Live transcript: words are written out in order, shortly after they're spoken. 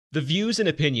The views and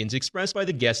opinions expressed by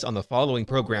the guests on the following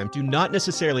program do not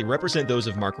necessarily represent those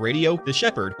of Mark Radio, The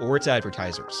Shepherd, or its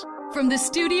advertisers. From the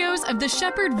studios of the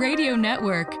Shepherd Radio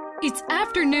Network, it's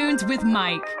Afternoons with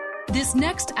Mike. This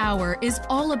next hour is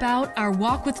all about our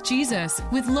walk with Jesus,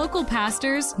 with local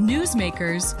pastors,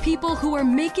 newsmakers, people who are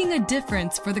making a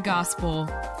difference for the gospel.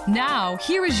 Now,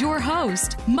 here is your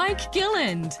host, Mike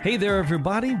Gilland. Hey there,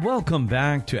 everybody. Welcome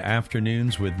back to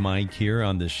Afternoons with Mike here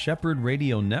on the Shepherd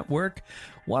Radio Network.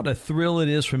 What a thrill it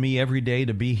is for me every day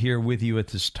to be here with you at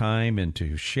this time and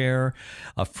to share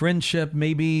a friendship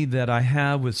maybe that I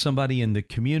have with somebody in the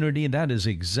community. That is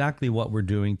exactly what we're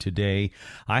doing today.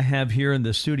 I have here in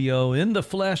the studio, in the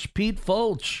flesh, PETE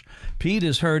FOLCH. Pete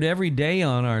is heard every day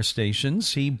on our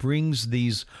stations. He brings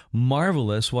these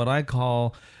marvelous, what I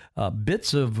call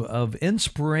bits of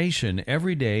inspiration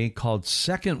every day called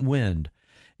Second Wind.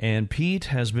 And Pete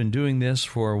has been doing this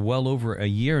for well over a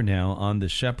year now on the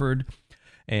Shepherd.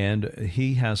 And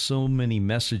he has so many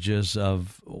messages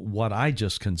of what I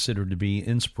just consider to be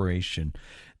inspiration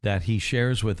that he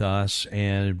shares with us.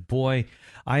 And boy,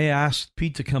 I asked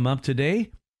Pete to come up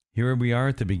today. Here we are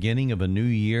at the beginning of a new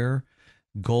year.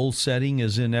 Goal setting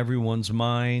is in everyone's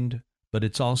mind, but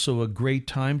it's also a great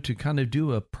time to kind of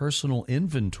do a personal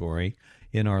inventory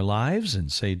in our lives and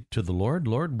say to the Lord,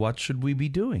 Lord, what should we be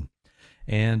doing?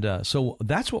 And so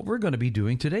that's what we're going to be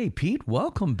doing today. Pete,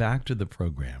 welcome back to the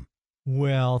program.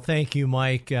 Well, thank you,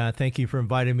 Mike. Thank you for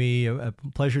inviting me. A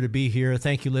pleasure to be here.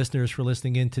 Thank you, listeners, for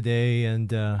listening in today.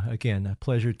 And again, a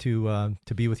pleasure to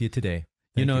be with you today.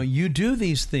 Thank you. You do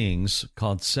these things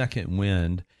called Second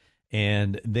Wind,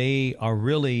 and they are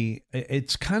really,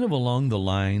 it's kind of along the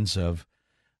lines of,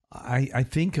 I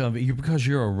think of you because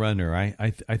you're a runner.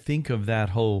 I think of that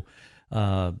whole,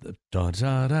 da da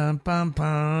da bum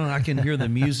bum. I can hear the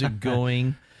music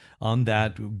going on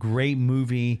that great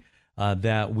movie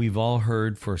that we've all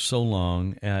heard for so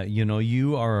long.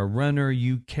 You are a runner.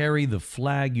 You carry the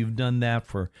flag. You've done that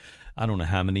for, I don't know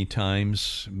how many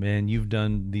times. Man, you've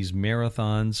done these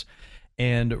marathons.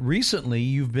 And recently,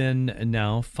 you've been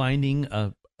now finding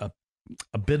a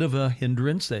bit of a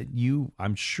hindrance that you,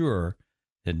 I'm sure,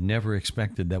 had never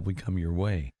expected that would come your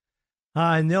way.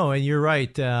 No, and you're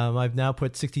right. I've now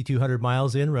put 6,200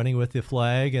 miles in running with the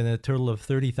flag and a total of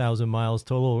 30,000 miles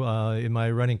total in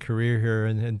my running career here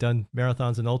and done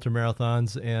marathons and ultra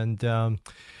marathons.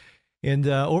 And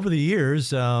over the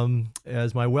years,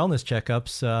 as my wellness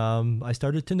checkups, I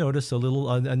started to notice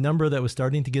a number that was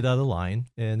starting to get out of line.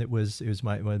 And it was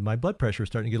my blood pressure was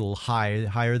starting to get a little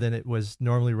higher than it was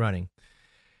normally running.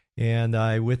 And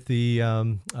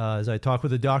as I talked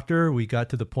with the doctor, we got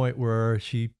to the point where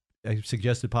I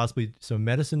suggested possibly some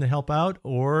medicine to help out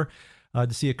or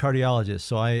to see a cardiologist.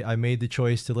 So I made the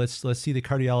choice to let's see the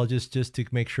cardiologist just to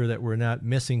make sure that we're not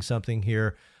missing something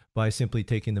here by simply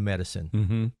taking the medicine.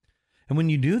 Mm-hmm. And when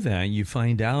you do that, you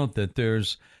find out that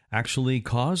there's actually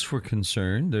cause for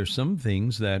concern. There's some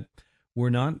things that were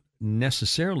not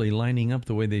necessarily lining up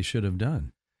the way they should have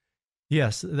done.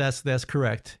 Yes, that's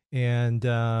correct. And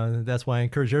that's why I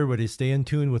encourage everybody to stay in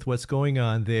tune with what's going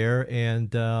on there.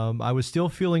 And I was still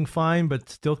feeling fine, but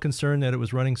still concerned that it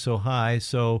was running so high.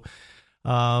 So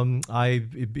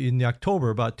in October,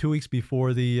 about 2 weeks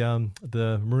before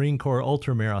the Marine Corps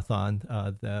Ultra Marathon,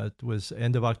 that was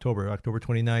end of October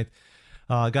 29th,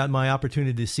 got my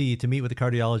opportunity to meet with the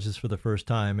cardiologist for the first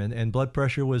time. And blood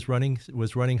pressure was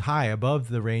running high above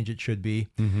the range it should be.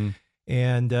 Mm-hmm.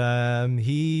 And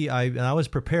I was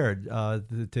prepared. I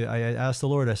asked the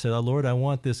Lord. I said, Lord, I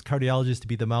want this cardiologist to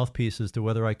be the mouthpiece as to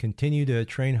whether I continue to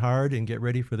train hard and get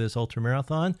ready for this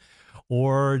ultramarathon,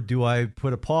 or do I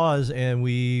put a pause and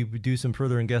we do some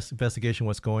further investigation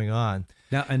what's going on.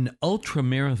 Now, an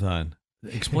ultramarathon,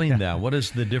 explain that. What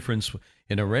is the difference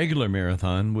in a regular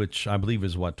marathon, which I believe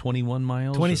is 21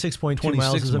 miles? 26.2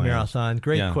 miles is a marathon.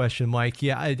 Great question, Mike.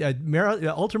 Yeah,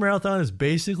 ultramarathon is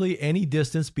basically any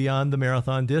distance beyond the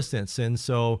marathon distance. And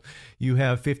so you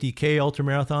have 50K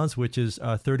ultramarathons, which is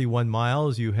 31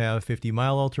 miles. You have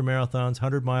 50-mile ultramarathons,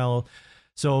 100-mile.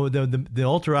 So the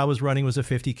ultra I was running was a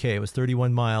 50K. It was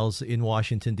 31 miles in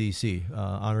Washington, D.C.,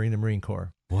 honoring the Marine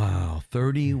Corps. Wow,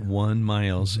 31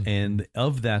 miles. Mm-hmm. And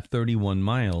of that 31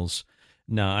 miles,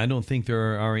 now, I don't think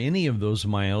there are any of those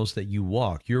miles that you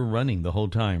walk. You're running the whole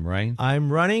time, right? I'm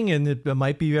running, and it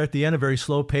might be at the end a very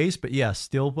slow pace, but yes,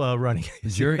 still running.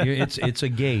 It's a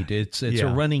gait. It's a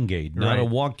running gait, not a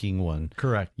walking one.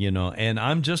 Correct. And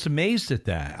I'm just amazed at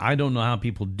that. I don't know how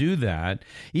people do that.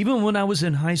 Even when I was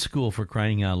in high school, for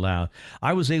crying out loud,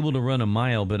 I was able to run a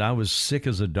mile, but I was sick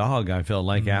as a dog, I felt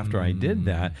like, after I did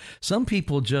that. Some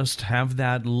people just have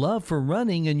that love for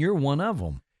running, and you're one of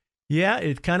them. Yeah,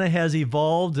 it kind of has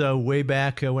evolved way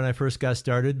back when I first got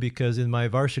started, because in my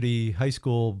varsity high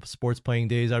school sports playing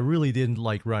days, I really didn't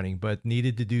like running, but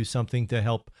needed to do something to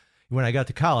help when I got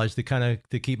to college to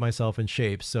to keep myself in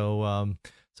shape. So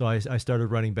I started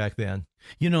running back then.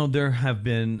 You know, there have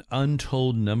been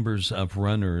untold numbers of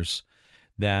runners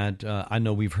that I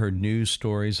know we've heard news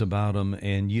stories about them,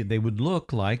 and they would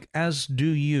look like, as do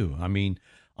you. I mean,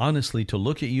 honestly, to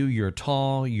look at you, you're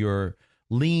tall, you're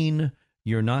lean,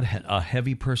 you're not a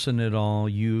heavy person at all.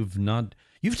 You've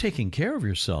taken care of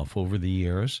yourself over the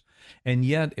years, and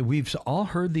yet we've all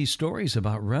heard these stories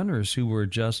about runners who were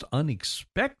just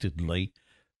unexpectedly,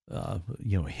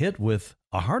 hit with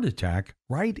a heart attack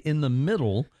right in the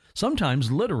middle,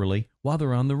 sometimes literally while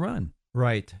they're on the run.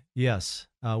 Right. Yes.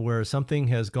 Where something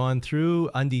has gone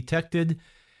through undetected.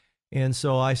 And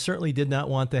so I certainly did not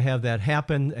want to have that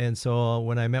happen. And so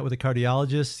when I met with a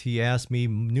cardiologist, he asked me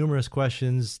numerous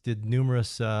questions, did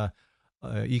numerous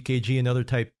EKG and other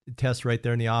type tests right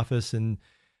there in the office. And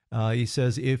he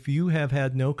says, if you have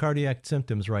had no cardiac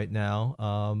symptoms right now,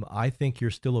 I think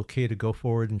you're still okay to go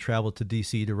forward and travel to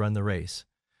DC to run the race.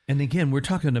 And again, we're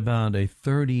talking about a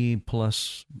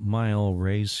 30-plus mile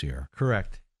race here.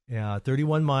 Correct. Yeah,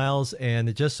 31 miles, and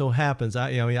it just so happens,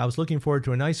 I was looking forward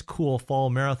to a nice, cool fall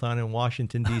marathon in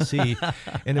Washington, D.C.,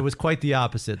 and it was quite the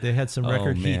opposite. They had some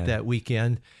record heat that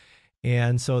weekend,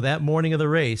 and so that morning of the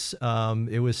race,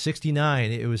 it was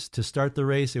 69. It was to start the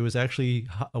race. It was actually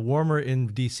warmer in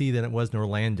D.C. than it was in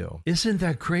Orlando. Isn't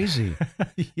that crazy?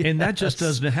 Yes. And that just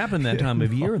doesn't happen that time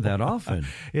of year that often.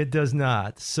 It does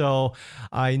not. So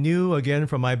I knew, again,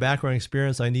 from my background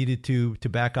experience, I needed to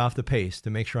back off the pace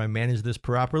to make sure I managed this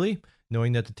properly,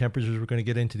 knowing that the temperatures were going to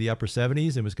get into the upper 70s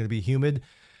and it was going to be humid.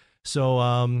 So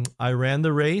I ran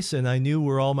the race, and I knew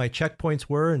where all my checkpoints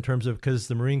were in terms of, because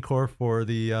the Marine Corps for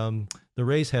the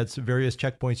race had some various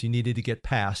checkpoints you needed to get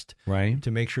past, right,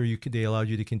 to make sure they allowed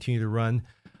you to continue to run.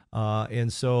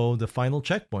 And so the final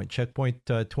checkpoint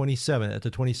 27, at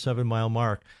the 27-mile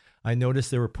mark, I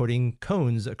noticed they were putting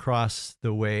cones across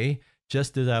the way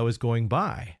just as I was going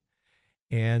by.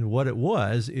 And what it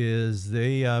was is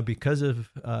they, because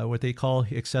of what they call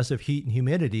excessive heat and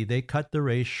humidity, they cut the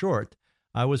race short.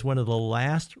 I was one of the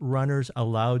last runners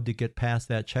allowed to get past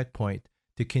that checkpoint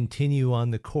to continue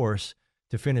on the course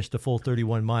to finish the full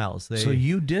 31 miles. So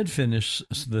you did finish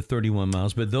the 31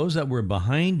 miles, but those that were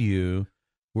behind you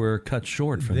were cut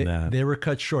short from that. They were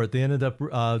cut short. They ended up,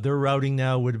 their routing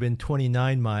now would have been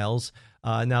 29 miles.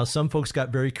 Now, some folks got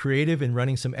very creative in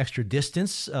running some extra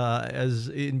distance as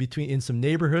in some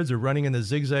neighborhoods, or running in a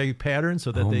zigzag pattern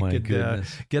so that they could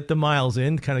get the miles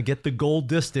in, kind of get the goal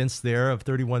distance there of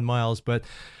 31 miles. But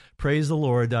praise the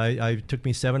Lord, it took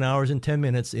me 7 hours and 10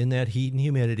 minutes in that heat and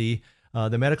humidity.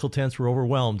 The medical tents were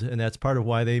overwhelmed, and that's part of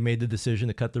why they made the decision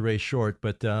to cut the race short.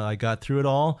 But I got through it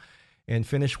all and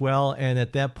finished well. And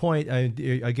at that point, I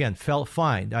again felt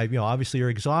fine. Obviously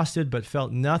you're exhausted, but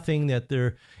felt nothing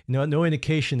no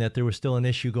indication that there was still an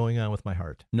issue going on with my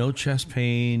heart. No chest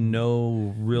pain,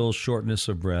 no real shortness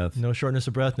of breath. No shortness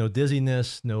of breath, no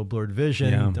dizziness, no blurred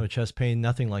vision, no chest pain,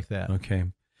 nothing like that. Okay.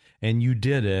 And you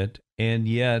did it, and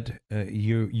yet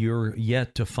you're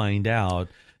yet to find out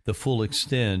the full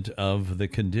extent of the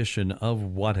condition of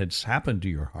what has happened to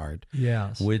your heart.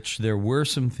 Yes. Which there were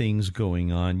some things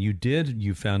going on.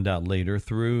 You found out later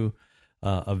through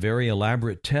a very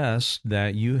elaborate test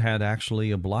that you had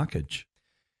actually a blockage.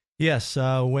 Yes.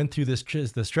 Went through the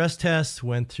stress test,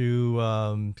 went through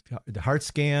the heart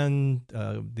scan,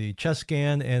 the chest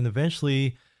scan, and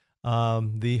eventually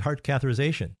the heart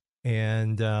catheterization.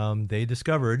 And they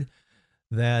discovered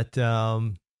that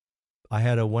I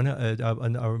had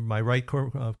my right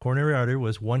coronary artery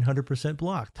was 100%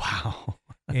 blocked. Wow.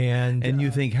 And you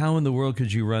think, how in the world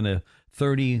could you run a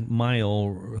 31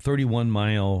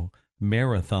 mile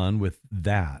marathon with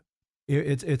that?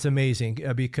 It's amazing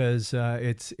because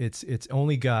it's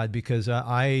only God, because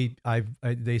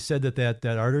they said that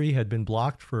artery had been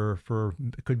blocked for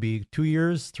it could be 2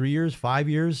 years, 3 years, 5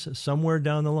 years, somewhere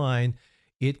down the line.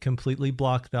 It completely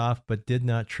blocked off, but did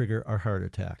not trigger a heart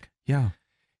attack. Yeah.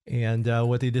 And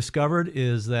what they discovered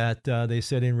is that they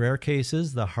said in rare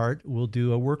cases, the heart will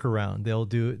do a workaround.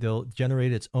 They'll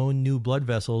generate its own new blood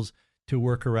vessels to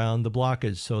work around the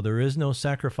blockage. So there is no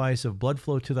sacrifice of blood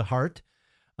flow to the heart.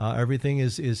 Everything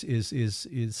is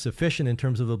sufficient in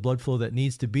terms of the blood flow that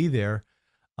needs to be there.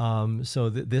 So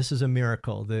this is a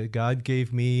miracle. That God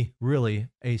gave me really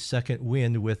a second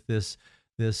wind with this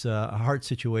heart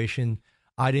situation.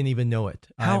 I didn't even know it.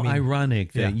 How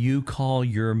ironic that you call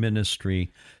your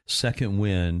ministry Second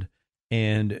Wind,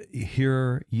 And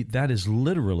here, that is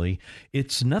literally,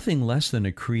 it's nothing less than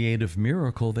a creative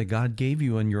miracle that God gave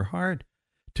you in your heart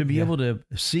to be able to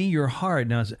see your heart.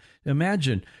 Now,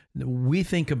 imagine, we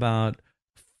think about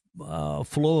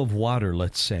flow of water,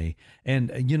 let's say, and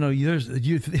you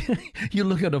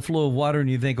look at a flow of water and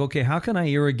you think, okay, how can I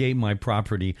irrigate my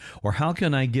property, or how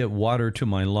can I get water to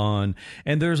my lawn?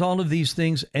 And there's all of these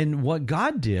things. And what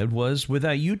God did was,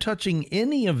 without you touching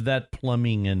any of that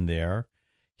plumbing in there,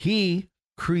 He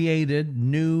created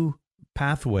new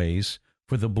pathways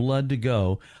for the blood to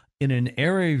go in an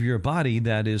area of your body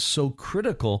that is so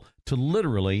critical to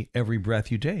literally every breath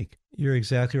you take. You're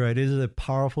exactly right. It is a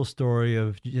powerful story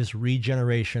of just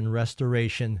regeneration,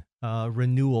 restoration,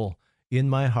 renewal in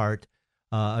my heart.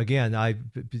 Again, I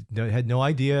had no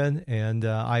idea, and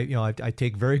I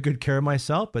take very good care of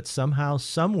myself. But somehow,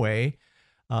 some way,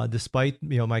 despite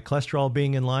my cholesterol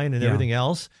being in line and everything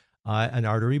else, an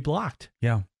artery blocked.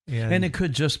 Yeah, and it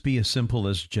could just be as simple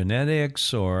as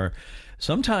genetics, or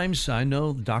sometimes I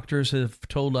know doctors have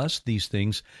told us these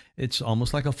things. It's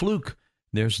almost like a fluke.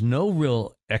 There's no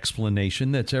real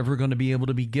explanation that's ever going to be able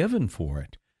to be given for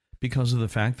it because of the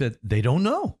fact that they don't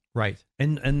know. Right.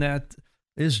 And that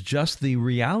is just the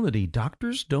reality.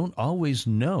 Doctors don't always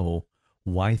know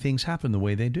why things happen the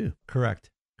way they do. Correct.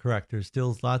 There's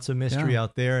still lots of mystery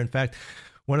out there. In fact,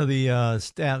 one of the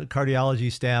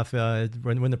cardiology staff,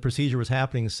 when the procedure was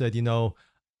happening, said,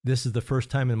 this is the first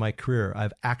time in my career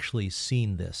I've actually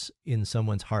seen this in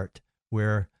someone's heart,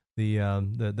 where the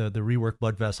rework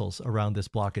blood vessels around this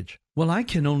blockage. Well, I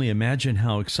can only imagine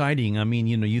how exciting. I mean,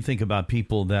 you think about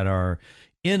people that are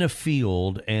in a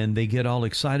field and they get all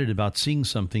excited about seeing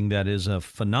something that is a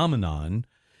phenomenon,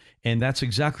 and that's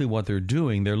exactly what they're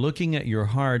doing. They're looking at your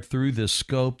heart through the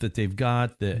scope that they've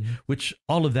got, which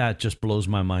all of that just blows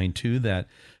my mind too, that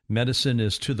medicine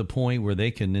is to the point where they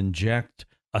can inject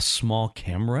a small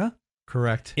camera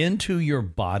into your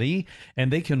body,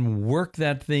 and they can work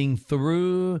that thing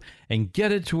through and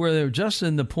get it to where they're just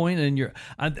in the point.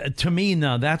 And to me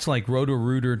now, that's like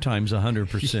Roto-Rooter times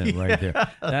 100% right there.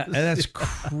 That's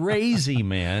crazy,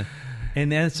 man.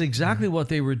 And that's exactly what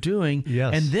they were doing.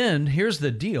 Yes. And then here's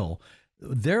the deal.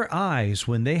 Their eyes,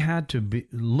 when they had to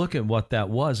look at what that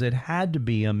was, it had to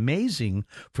be amazing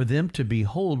for them to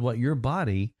behold what your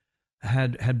body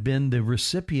had been the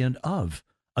recipient of,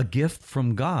 a gift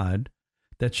from God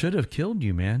that should have killed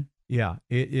you, man. Yeah,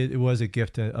 it was a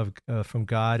gift from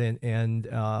God, and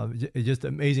it's just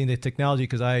amazing, the technology.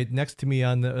 Because next to me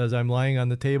as I'm lying on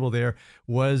the table there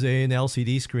was an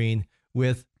LCD screen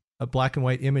with black and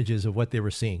white images of what they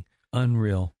were seeing.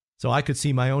 Unreal. So I could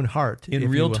see my own heart in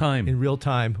real time. In real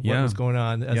time, what was going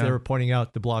on as they were pointing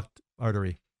out the blocked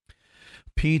artery.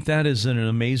 Pete, that is an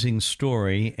amazing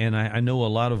story, and I know a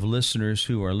lot of listeners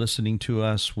who are listening to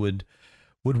us would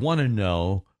want to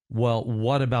know, well,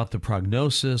 what about the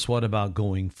prognosis? What about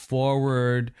going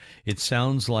forward? It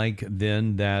sounds like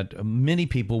then that many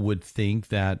people would think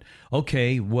that,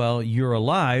 okay, well, you're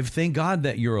alive. Thank God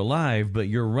that you're alive, but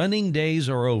your running days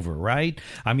are over, right?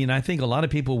 I mean, I think a lot of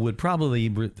people would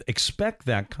probably expect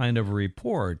that kind of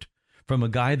report from a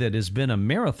guy that has been a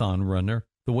marathon runner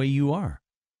the way you are.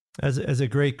 As a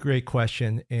great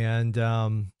question. And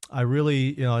I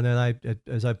really, and then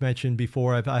as I've mentioned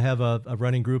before, I have a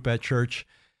running group at church.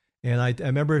 And I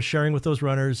remember sharing with those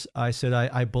runners, I said,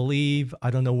 I believe,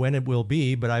 I don't know when it will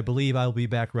be, but I believe I'll be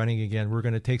back running again. We're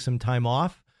going to take some time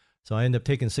off. So I ended up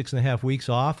taking 6.5 weeks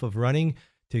off of running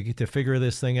to figure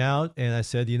this thing out. And I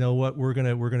said, you know what, we're going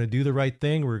to do the right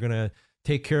thing. We're going to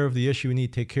take care of the issue we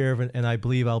need to take care of. And I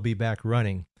believe I'll be back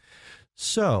running.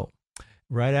 So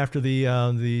right after the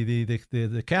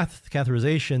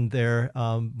catheterization there,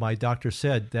 my doctor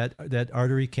said that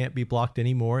artery can't be blocked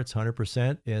anymore. It's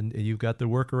 100%, and you've got the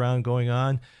workaround going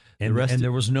on. And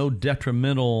there was no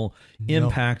detrimental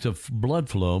impact of blood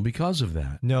flow because of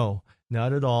that. No,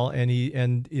 not at all. And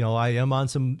I am on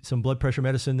some blood pressure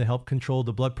medicine to help control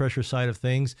the blood pressure side of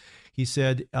things. He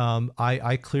said,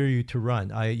 I clear you to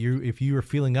run. If you are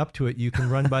feeling up to it, you can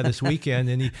run by this weekend.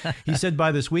 And he said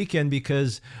by this weekend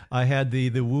because I had the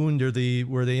wound or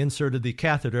where they inserted the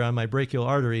catheter on my brachial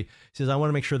artery. He says, I want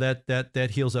to make sure that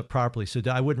heals up properly. So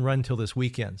I wouldn't run until this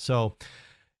weekend. So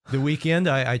the weekend,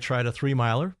 I tried a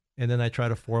 3-miler. And then I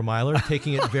tried a 4-miler,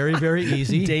 taking it very, very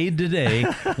easy. Day to day.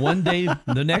 One day,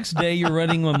 the next day, you're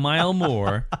running a mile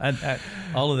more.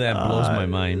 All of that blows my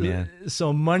mind, man.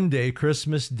 So Monday,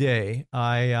 Christmas Day,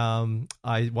 I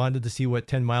wanted to see what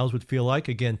 10 miles would feel like.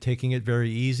 Again, taking it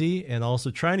very easy, and also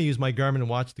trying to use my Garmin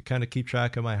watch to kind of keep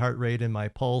track of my heart rate and my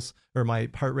pulse, or my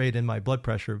heart rate and my blood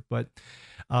pressure. But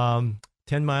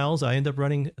 10 miles. I ended up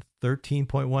running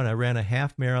 13.1. I ran a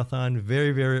half marathon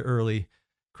very, very early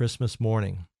Christmas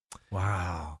morning.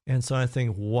 Wow. And so I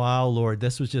think, wow, Lord,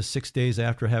 this was just 6 days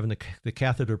after having the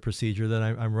catheter procedure that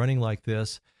I'm running like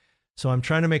this. So I'm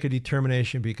trying to make a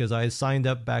determination because I signed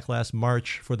up back last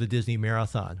March for the Disney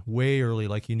Marathon, way early,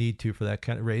 like you need to for that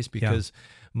kind of race, because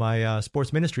my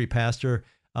sports ministry pastor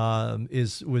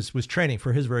was training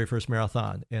for his very first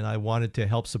marathon, and I wanted to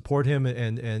help support him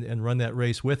and run that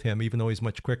race with him, even though he's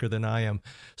much quicker than I am.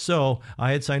 So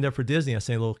I had signed up for Disney. I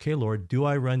said, okay, Lord, do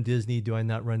I run Disney? Do I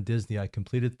not run Disney? I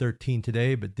completed 13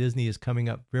 today, but Disney is coming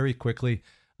up very quickly.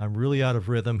 I'm really out of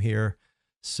rhythm here.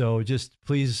 So just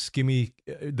please give me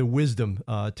the wisdom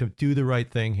to do the right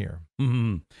thing here.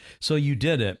 Mm-hmm. So you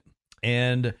did it.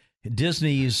 And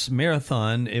Disney's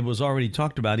marathon, it was already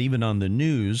talked about even on the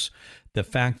news, the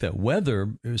fact that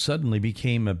weather suddenly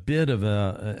became a bit of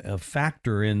a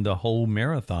factor in the whole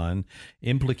marathon,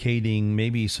 implicating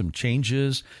maybe some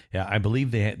changes. Yeah, I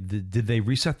believe did they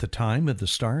reset the time at the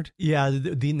start? Yeah,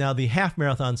 now the half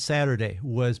marathon Saturday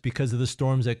was, because of the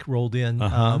storms that rolled in,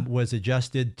 was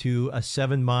adjusted to a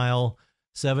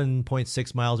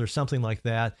 7.6 miles or something like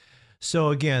that. So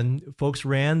again, folks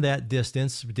ran that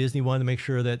distance. Disney wanted to make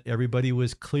sure that everybody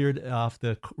was cleared off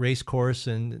the race course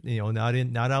and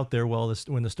not out there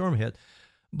when the storm hit.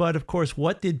 But of course,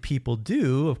 what did people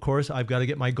do? Of course, I've got to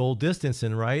get my goal distance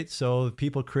in, right? So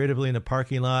people creatively in the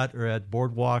parking lot or at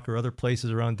Boardwalk or other places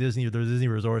around Disney or the Disney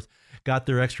resorts got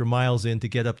their extra miles in to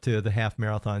get up to the half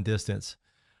marathon distance.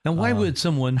 Now, why would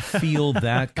someone feel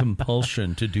that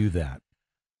compulsion to do that?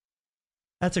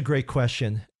 That's a great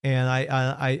question. And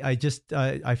I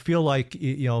feel like,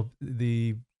 in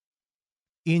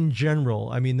general,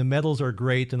 I mean, the medals are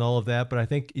great and all of that, but I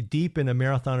think deep in a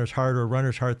marathoner's heart or a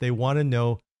runner's heart, they want to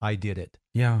know I did it.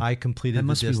 Yeah. I completed the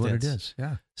distance. That must be what it is.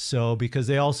 Yeah. So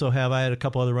because I had a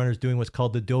couple other runners doing what's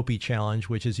called the Dopey Challenge,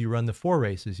 which is you run the 4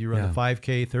 races. You run the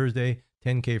 5K Thursday,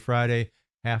 10K Friday,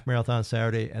 half marathon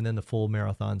Saturday, and then the full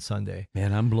marathon Sunday.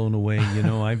 Man, I'm blown away.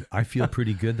 I feel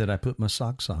pretty good that I put my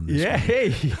socks on this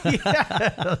morning.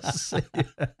 Yes.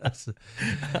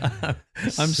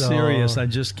 I'm serious. I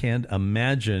just can't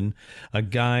imagine a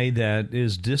guy that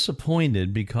is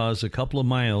disappointed because a couple of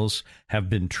miles have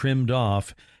been trimmed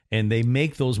off, and they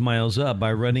make those miles up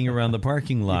by running around the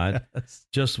parking lot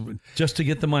just to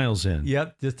get the miles in.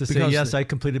 Yep, just to say, yes, I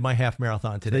completed my half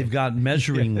marathon today. They've got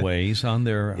measuring ways on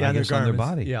their, on their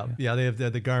body. Yeah, they have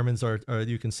the Garmin's are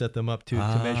you can set them up to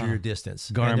measure your distance.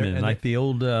 Garmin, and the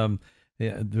old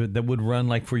that would run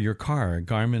like for your car.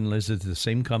 Garmin, is it the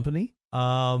same company?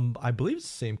 I believe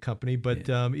it's the same company, but it's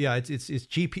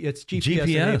GPS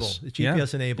enabled. It's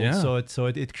GPS enabled, yeah. so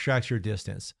it tracks your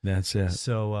distance. That's it.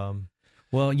 So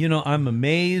well, I'm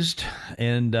amazed,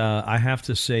 and I have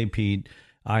to say, Pete,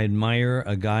 I admire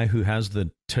a guy who has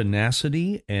the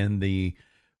tenacity and the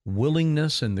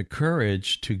willingness and the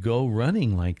courage to go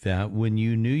running like that when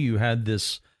you knew you had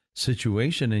this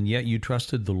situation and yet you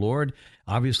trusted the Lord.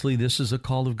 Obviously, this is a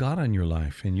call of God on your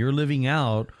life, and you're living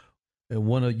out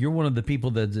you're one of the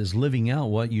people that is living out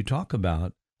what you talk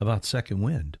about second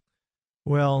wind.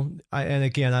 Well,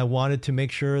 I wanted to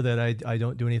make sure that I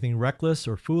don't do anything reckless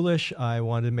or foolish. I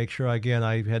wanted to make sure, again,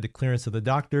 I had the clearance of the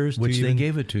doctors. Which they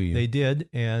gave it to you. They did.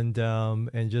 And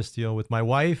just, with my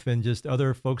wife and just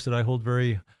other folks that I hold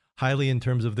very highly in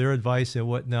terms of their advice and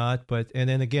whatnot. And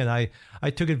then again, I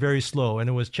took it very slow, and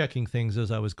it was checking things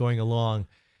as I was going along.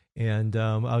 And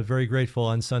I was very grateful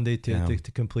on Sunday to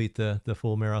complete the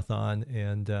full marathon.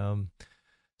 And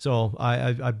so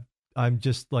I'm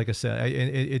just, like I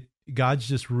said, God's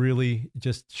just really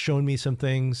just shown me some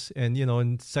things. And,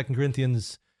 in 2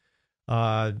 Corinthians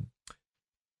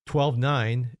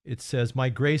 12:9, it says, "My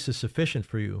grace is sufficient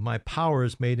for you. My power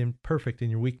is made perfect in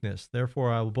your weakness.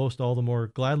 Therefore, I will boast all the more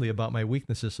gladly about my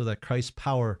weaknesses, so that Christ's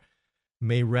power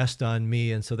may rest on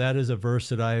me." And so that is a verse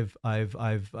that I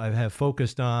have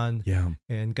focused on. Yeah.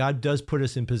 And God does put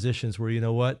us in positions where,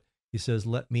 He says,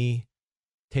 "Let me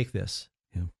take this."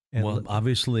 Yeah. And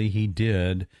obviously He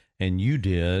did. And you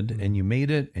did, and you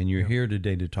made it, and you're here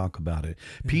today to talk about it.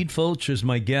 Pete Folch is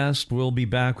my guest. We'll be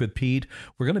back with Pete.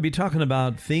 We're going to be talking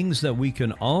about things that we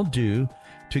can all do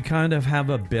to kind of have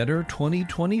a better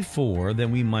 2024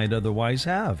 than we might otherwise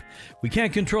have. We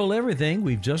can't control everything.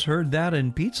 We've just heard that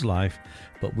in Pete's life,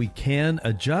 but we can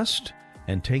adjust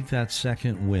and take that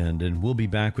second wind. And we'll be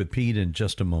back with Pete in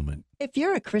just a moment. If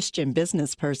you're a Christian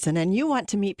business person and you want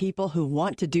to meet people who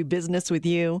want to do business with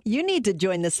you, you need to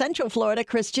join the Central Florida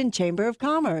Christian Chamber of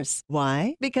Commerce.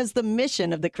 Why? Because the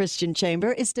mission of the Christian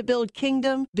Chamber is to build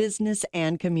kingdom, business,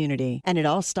 and community. And it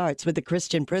all starts with the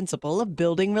Christian principle of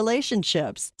building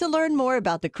relationships. To learn more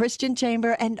about the Christian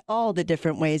Chamber and all the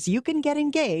different ways you can get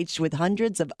engaged with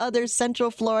hundreds of other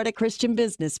Central Florida Christian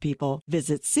business people,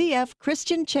 visit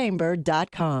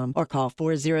cfchristianchamber.com or call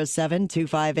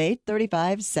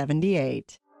 407-258-3578.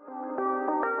 Pete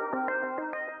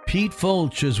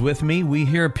Folch is with me. We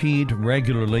hear Pete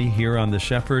regularly here on The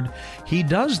Shepherd. He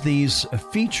does these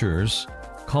features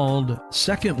called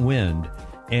Second Wind.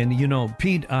 And, you know,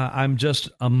 Pete, I'm just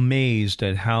amazed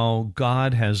at how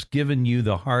God has given you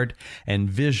the heart and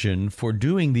vision for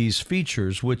doing these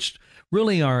features, which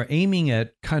really are aiming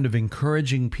at kind of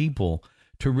encouraging people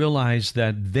to realize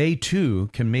that they too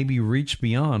can maybe reach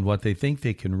beyond what they think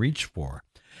they can reach for,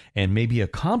 and maybe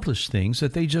accomplish things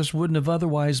that they just wouldn't have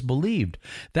otherwise believed.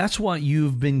 That's what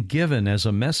you've been given as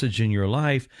a message in your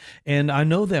life. And I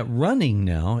know that running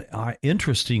now,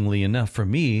 interestingly enough for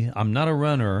me, I'm not a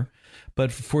runner,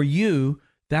 but for you,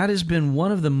 that has been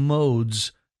one of the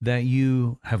modes that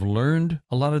you have learned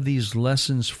a lot of these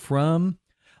lessons from.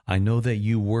 I know that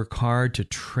you work hard to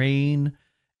train,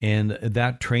 and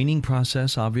that training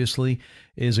process obviously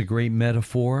is a great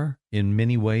metaphor in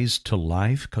many ways to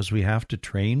life, because we have to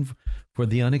train for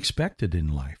the unexpected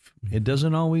in life. It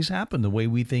doesn't always happen the way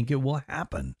we think it will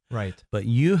happen. Right. But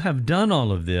you have done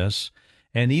all of this,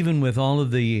 and even with all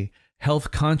of the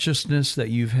health consciousness that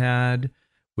you've had,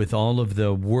 with all of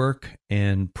the work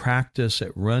and practice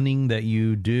at running that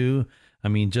you do, I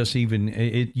mean, just even,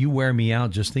 you wear me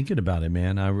out just thinking about it,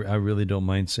 man. I really don't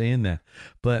mind saying that.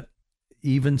 But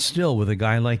even still, with a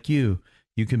guy like you,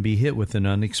 you can be hit with an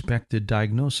unexpected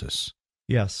diagnosis.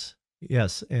 Yes.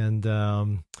 And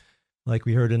like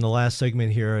we heard in the last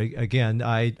segment here, again,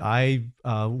 I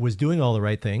was doing all the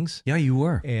right things. Yeah, you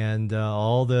were. And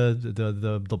all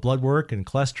the blood work and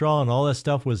cholesterol and all that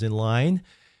stuff was in line.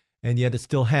 And yet it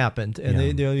still happened. And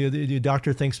the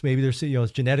doctor thinks maybe there's,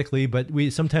 it's genetically, but we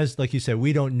sometimes, like you said,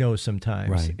 we don't know sometimes.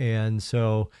 Right. And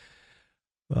so,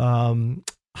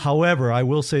 however, I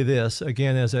will say this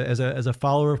again, as a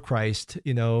follower of Christ,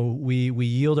 we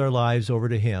yield our lives over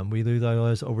to Him. We yield our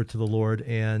lives over to the Lord,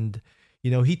 and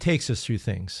He takes us through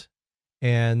things,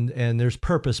 and there's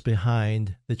purpose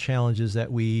behind the challenges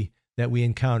that we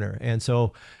encounter. And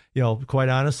so, quite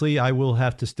honestly, I will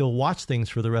have to still watch things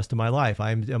for the rest of my life.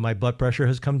 My blood pressure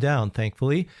has come down,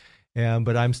 thankfully,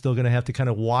 but I'm still going to have to kind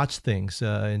of watch things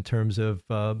in terms of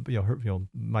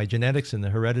my genetics and the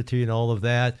heredity and all of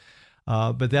that.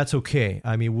 But that's okay.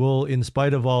 I mean, we'll, in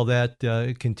spite of all that,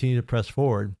 continue to press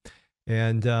forward.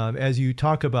 And as you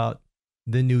talk about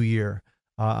the new year,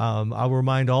 I'll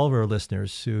remind all of our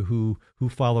listeners who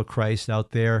follow Christ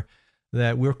out there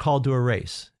that we're called to a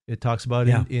race. It talks about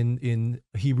in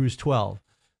Hebrews 12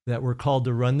 that we're called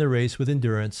to run the race with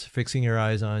endurance, fixing our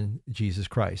eyes on Jesus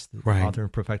Christ, the author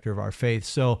and perfecter of our faith.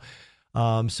 So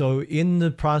in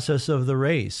the process of the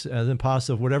race, in the process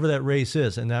of whatever that race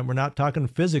is, and that we're not talking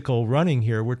physical running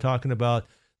here, we're talking about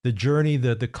the journey,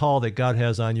 the call that God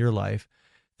has on your life.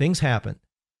 Things happen.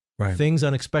 Right. Things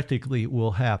unexpectedly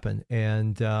will happen,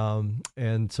 and so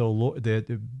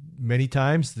many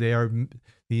times they are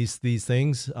these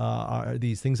things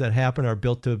that happen are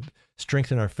built to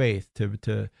strengthen our faith,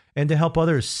 to help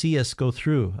others see us go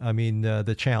through. I mean,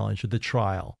 the challenge, the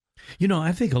trial.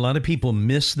 I think a lot of people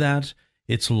miss that.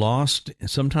 It's lost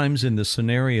sometimes in the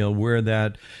scenario where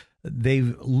that they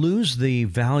lose the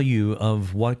value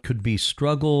of what could be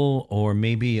struggle or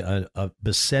maybe a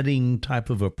besetting type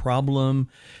of a problem.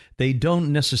 They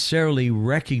don't necessarily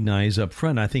recognize up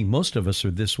front. I think most of us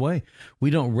are this way. We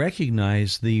don't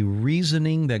recognize the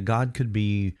reasoning that God could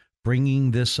be bringing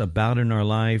this about in our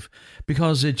life,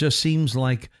 because it just seems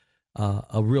like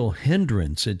a real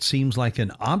hindrance. It seems like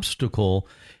an obstacle.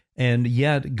 And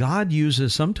yet God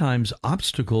uses sometimes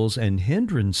obstacles and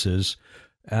hindrances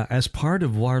as part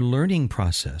of our learning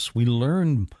process. We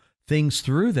learn things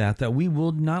through that we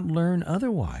would not learn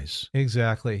otherwise.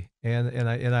 Exactly. And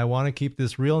I want to keep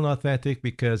this real and authentic,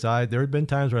 because there have been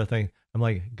times where I'm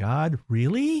like, God,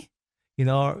 really?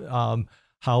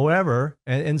 However,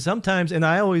 and sometimes, and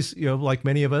I always, like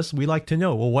many of us, we like to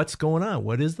know, well, what's going on?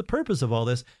 What is the purpose of all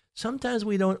this? Sometimes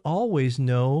we don't always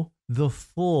know the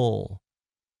full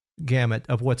gamut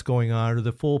of what's going on or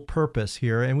the full purpose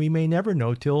here, and we may never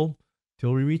know till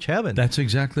we reach heaven. That's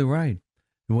exactly right.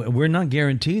 We're not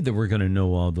guaranteed that we're going to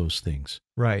know all those things.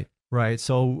 Right.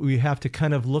 So we have to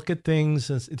kind of look at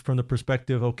things from the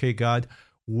perspective, okay, God,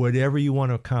 whatever you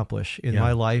want to accomplish in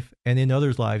my life and in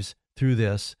others' lives through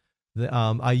this,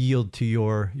 I yield to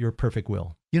your perfect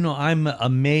will. I'm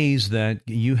amazed that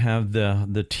you have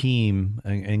the team,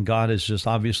 and God has just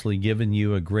obviously given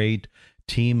you a great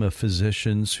team of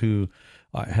physicians who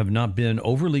have not been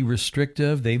overly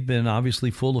restrictive. They've been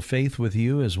obviously full of faith with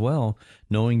you as well,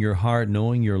 knowing your heart,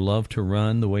 knowing your love to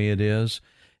run the way it is,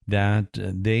 that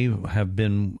they have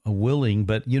been willing.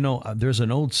 But, there's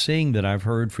an old saying that I've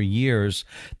heard for years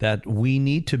that we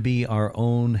need to be our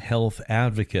own health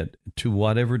advocate to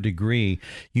whatever degree.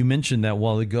 You mentioned that a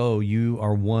while ago. You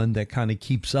are one that kind of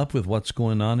keeps up with what's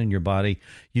going on in your body.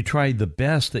 You try the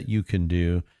best that you can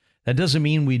do. That doesn't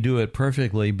mean we do it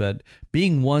perfectly, but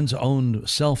being one's own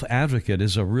self-advocate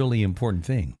is a really important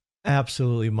thing.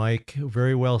 Absolutely, Mike.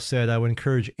 Very well said. I would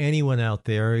encourage anyone out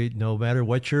there, no matter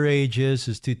what your age is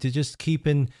to just keep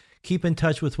in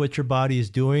touch with what your body is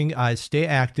doing. Stay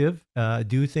active.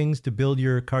 Do things to build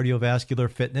your cardiovascular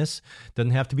fitness.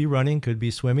 Doesn't have to be running. Could be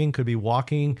swimming. Could be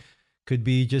walking. Could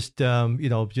be just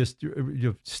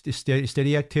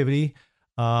steady activity.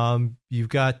 You've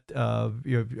got,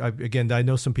 again, I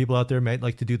know some people out there might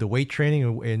like to do the weight training,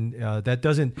 and that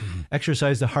doesn't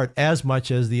exercise the heart as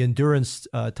much as the endurance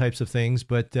types of things.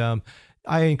 But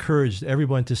I encourage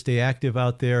everyone to stay active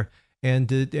out there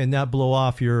and not blow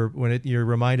off when you're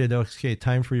reminded, okay,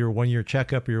 time for your 1 year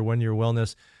checkup or your 1 year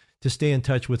wellness, to stay in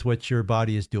touch with what your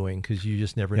body is doing, because you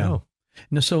just never know.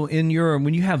 Now, so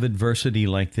when you have adversity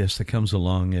like this that comes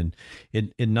along and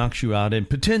it knocks you out and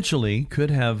potentially could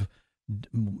have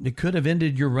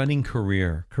ended your running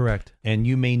career. Correct. And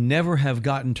you may never have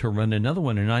gotten to run another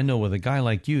one. And I know with a guy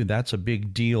like you, that's a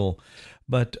big deal.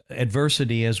 But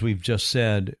adversity, as we've just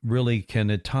said, really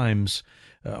can at times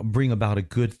bring about a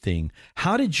good thing.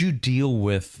 How did you deal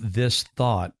with this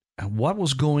thought? What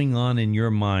was going on in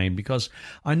your mind? Because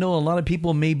I know a lot of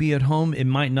people may be at home. It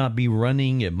might not be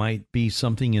running. It might be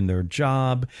something in their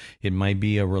job. It might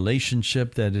be a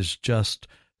relationship that is just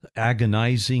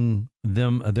agonizing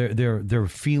them. They're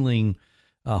feeling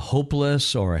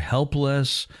hopeless or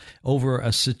helpless over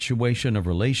a situation of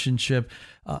relationship.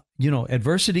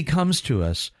 Adversity comes to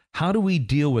us. How do we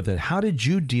deal with it? How did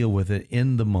you deal with it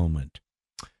in the moment?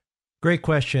 Great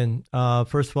question.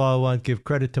 First of all, I want to give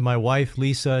credit to my wife,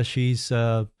 Lisa. She's,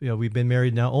 we've been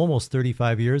married now almost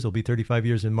 35 years. It'll be 35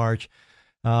 years in March.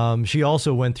 She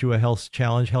also went through a health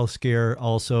scare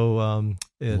also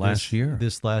this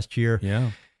last year.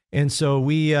 Yeah. And so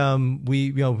we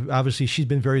obviously she's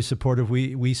been very supportive.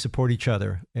 We support each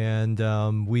other,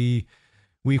 and we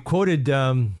quoted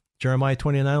Jeremiah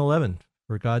 29:11,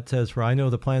 where God says, "For I know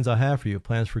the plans I have for you,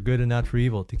 plans for good and not for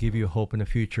evil, to give you hope in the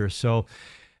future." So,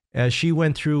 as she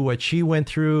went through what she went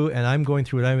through, and I'm going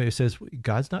through it says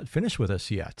God's not finished with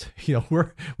us yet.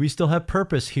 We still have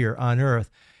purpose here on earth,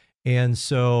 and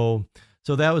so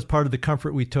that was part of the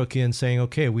comfort we took in saying,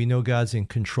 okay, we know God's in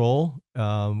control.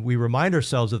 We remind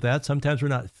ourselves of that. Sometimes we're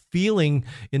not feeling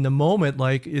in the moment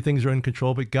like things are in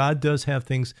control, but God does have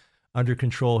things under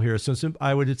control here. So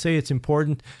I would say it's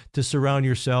important to surround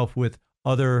yourself with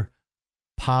other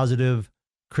positive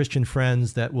Christian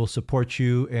friends that will support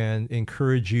you and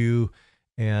encourage you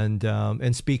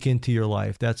and speak into your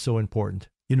life. That's so important.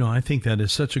 I think that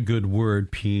is such a good word,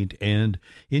 Pete. And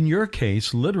in your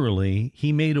case, literally,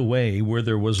 he made a way where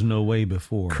there was no way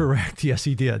before. Correct. Yes,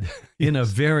 he did. In a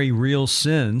very real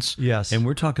sense. Yes. And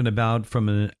we're talking about from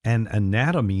an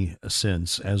anatomy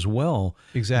sense as well.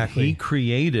 Exactly. He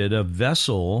created a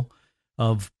vessel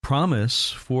of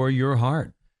promise for your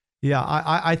heart. Yeah,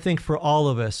 I think for all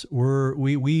of us,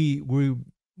 we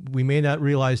may not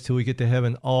realize till we get to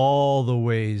heaven all the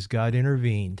ways God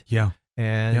intervened. Yeah.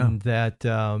 And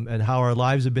and how our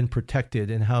lives have been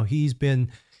protected, and how he's been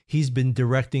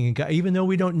directing, and even though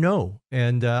we don't know.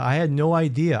 And I had no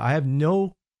idea. I have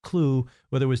no clue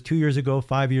whether it was 2 years ago,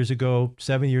 5 years ago,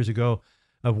 7 years ago,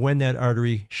 of when that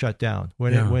artery shut down,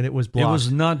 when it was blocked. It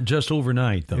was not just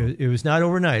overnight, though. It was not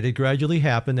overnight. It gradually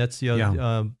happened. That's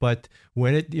but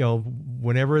when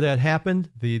whenever that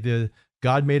happened, the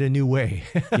God made a new way.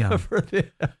 Yeah.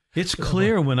 It's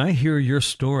clear when I hear your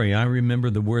story, I remember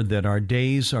the word that our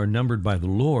days are numbered by the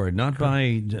Lord, not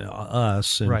by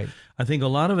us. And right. I think a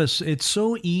lot of us, it's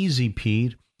so easy,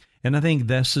 Pete, and I think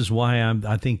this is why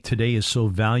I think today is so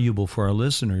valuable for our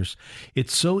listeners.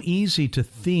 It's so easy to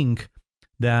think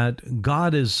that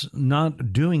God is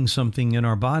not doing something in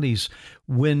our bodies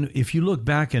when, if you look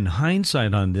back in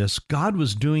hindsight on this, God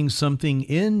was doing something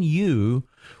in you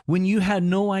when you had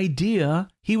no idea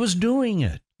he was doing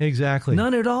it. Exactly.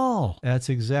 None at all. That's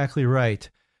exactly right.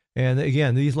 And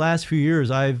again, these last few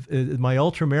years, my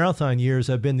ultra marathon years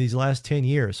have been these last 10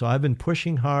 years. So I've been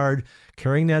pushing hard,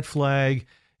 carrying that flag,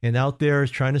 and out there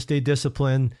trying to stay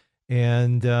disciplined.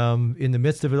 And in the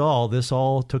midst of it all, this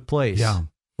all took place. Yeah,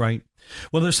 right.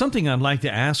 Well, there's something I'd like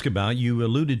to ask about. You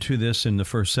alluded to this in the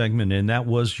first segment, and that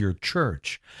was your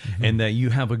church, and that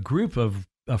you have a group of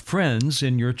friends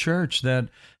in your church that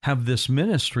have this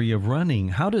ministry of running.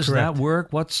 How does Correct. that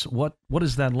work? What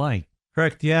is that like?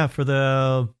 Correct. Yeah.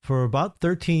 For about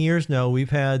 13 years now, we've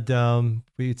had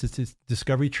it's a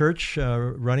Discovery Church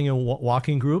running a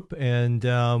walking group, and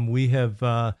we have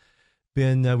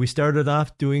we started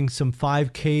off doing some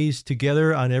 5Ks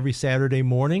together on every Saturday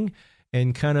morning,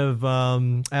 and kind of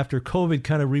after COVID,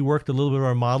 kind of reworked a little bit of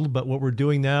our model. But what we're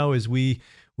doing now is we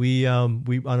on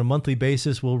a monthly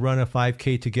basis we'll run a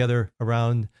 5K together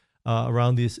around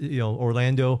this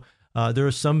Orlando. There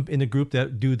are some in the group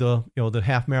that do the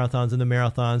half marathons and the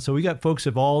marathons. So we got folks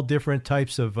of all different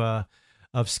types of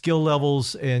skill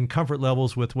levels and comfort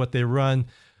levels with what they run.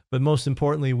 But most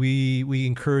importantly, we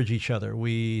encourage each other.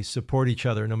 We support each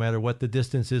other no matter what the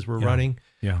distance is we're running.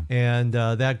 Yeah. And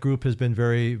that group has been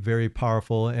very, very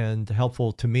powerful and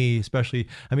helpful to me, especially.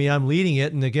 I mean, I'm leading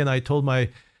it. And again, I told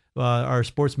our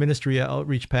sports ministry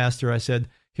outreach pastor, I said,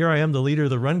 here I am, the leader of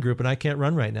the run group, and I can't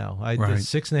run right now. I did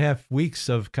 6.5 weeks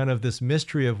of kind of this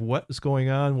mystery of what's going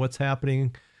on, what's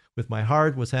happening with my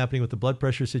heart, what's happening with the blood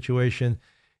pressure situation.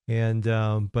 And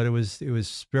but it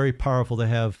was very powerful to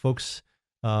have folks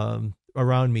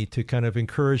around me to kind of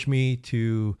encourage me,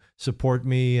 to support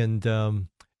me, and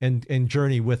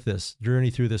journey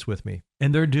through this with me.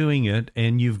 And they're doing it,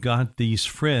 and you've got these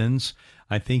friends.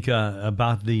 I think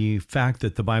about the fact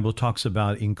that the Bible talks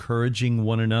about encouraging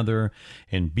one another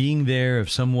and being there if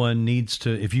someone needs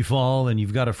to, if you fall and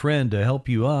you've got a friend to help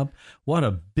you up. What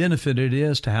a benefit it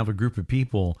is to have a group of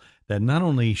people that not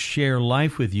only share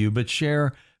life with you, but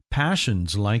share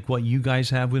passions like what you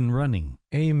guys have in running.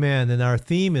 Amen. And our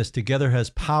theme is Together Has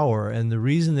Power. And the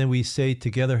reason that we say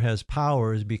Together Has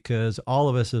Power is because all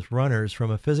of us as runners, from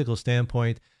a physical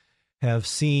standpoint, have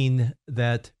seen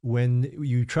that when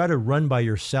you try to run by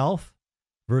yourself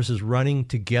versus running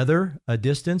together a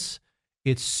distance,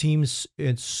 it seems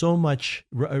it's so much,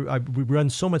 we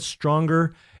run so much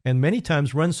stronger and many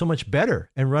times run so much better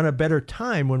and run a better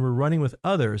time when we're running with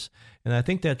others. And I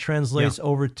think that translates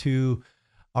over to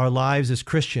our lives as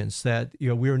Christians, that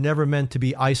we were never meant to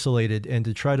be isolated and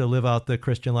to try to live out the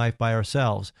Christian life by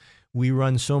ourselves. We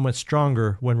run so much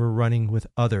stronger when we're running with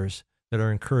others that are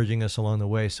encouraging us along the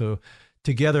way. So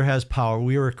Together Has Power.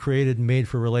 We were created and made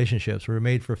for relationships. We were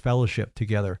made for fellowship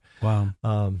together. Wow.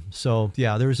 So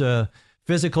yeah, there's a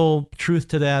physical truth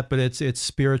to that, but it's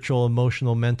spiritual,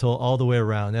 emotional, mental, all the way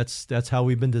around. That's how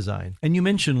we've been designed. And you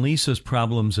mentioned Lisa's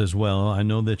problems as well. I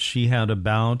know that she had a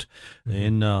bout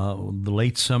in the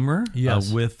late summer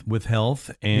with health,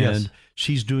 and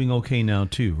she's doing okay now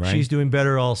too, right? She's doing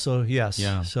better also, yes.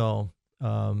 Yeah. So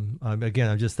I'm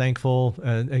just thankful.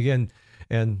 And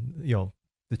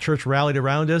the church rallied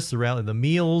around us, the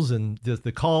meals and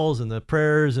the calls and the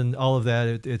prayers and all of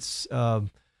that.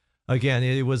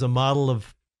 It was a model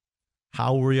of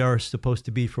how we are supposed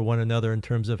to be for one another in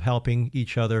terms of helping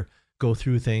each other go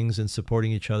through things and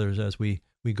supporting each other as we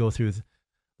go through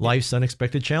life's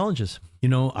unexpected challenges.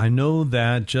 I know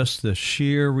that just the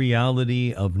sheer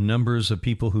reality of numbers of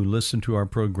people who listen to our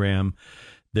program,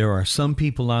 there are some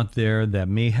people out there that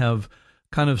may have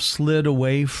kind of slid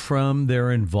away from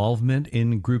their involvement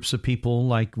in groups of people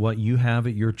like what you have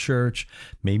at your church.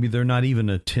 Maybe they're not even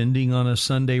attending on a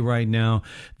Sunday right now.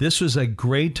 This was a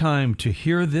great time to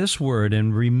hear this word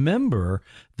and remember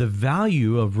the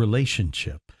value of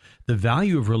relationship. The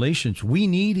value of relationship. We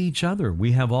need each other.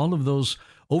 We have all of those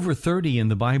over 30 in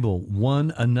the Bible,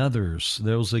 one another's,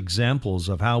 those examples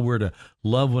of how we're to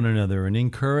love one another and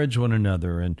encourage one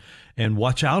another and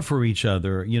watch out for each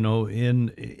other,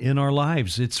 in our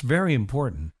lives. It's very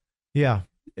important. Yeah,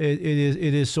 it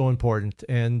is so important.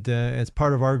 And it's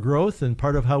part of our growth and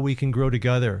part of how we can grow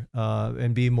together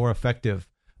and be more effective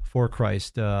for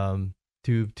Christ to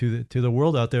the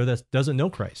world out there that doesn't know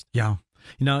Christ. Yeah.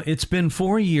 It's been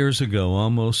 4 years ago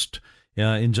almost.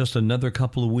 In just another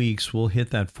couple of weeks, we'll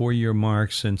hit that 4-year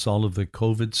mark since all of the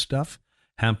COVID stuff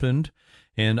happened.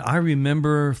 And I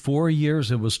remember 4 years,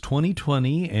 it was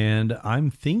 2020, and I'm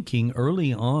thinking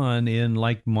early on in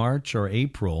like March or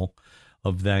April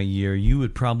of that year, you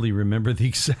would probably remember the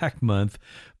exact month,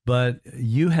 but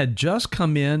you had just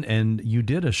come in and you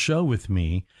did a show with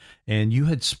me, and you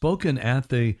had spoken at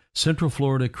the Central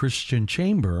Florida Christian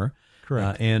Chamber.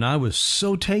 Correct. And I was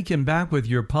so taken back with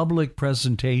your public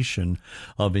presentation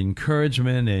of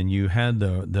encouragement, and you had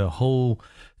the whole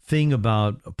thing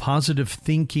about positive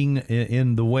thinking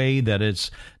in the way that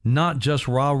it's not just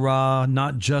rah-rah,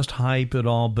 not just hype at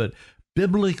all, but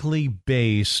biblically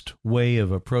based way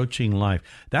of approaching life.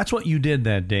 That's what you did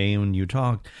that day when you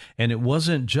talked. And it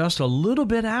wasn't just a little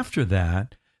bit after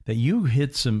that you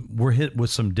were hit with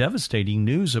some devastating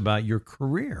news about your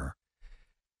career.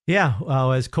 Yeah,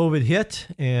 as COVID hit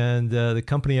and the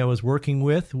company I was working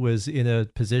with was in a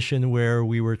position where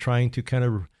we were trying to kind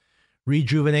of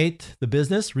rejuvenate the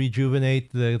business,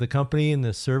 rejuvenate the company and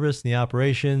the service and the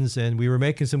operations, and we were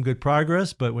making some good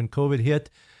progress. But when COVID hit,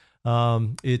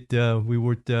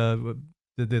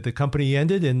 the company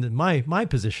ended and my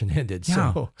position ended.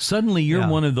 Yeah. So suddenly you're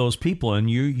one of those people, and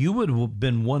you would have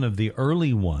been one of the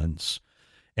early ones,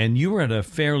 and you were at a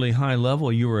fairly high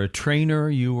level. You were a trainer.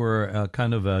 You were a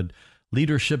kind of a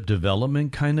leadership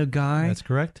development kind of guy. That's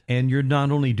correct. And you're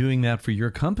not only doing that for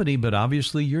your company, but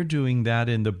obviously you're doing that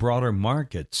in the broader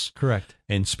markets. Correct.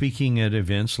 And speaking at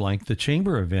events like the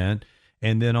Chamber event,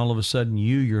 and then all of a sudden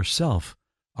you yourself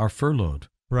are furloughed.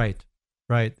 Right.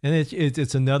 Right. And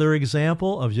it's another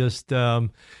example of just, you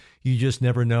just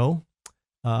never know.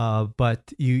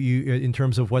 But you in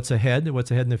terms of what's ahead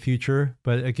in the future.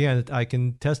 But again, I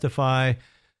can testify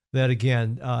that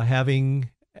again,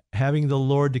 having the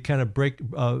Lord to kind of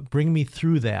bring me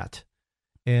through that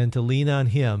and to lean on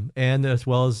Him, and as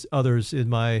well as others in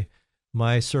my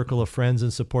circle of friends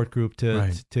and support group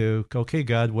to okay,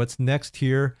 God, what's next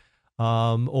here?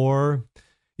 Or,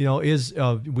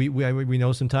 we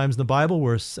know sometimes in the Bible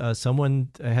where someone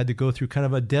had to go through kind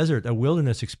of a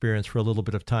wilderness experience for a little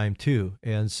bit of time too.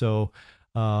 And so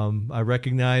I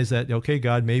recognize that, okay,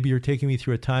 God, maybe you're taking me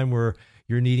through a time where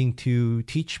you're needing to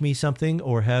teach me something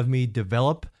or have me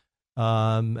develop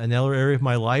another area of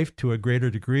my life to a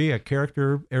greater degree, a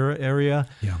character area.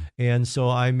 Yeah. And so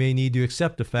I may need to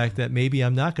accept the fact that maybe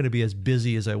I'm not going to be as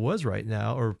busy as I was right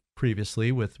now or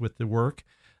previously with the work,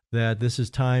 that this is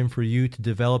time for you to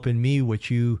develop in me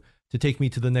to take me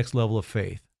to the next level of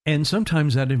faith. And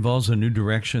sometimes that involves a new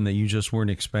direction that you just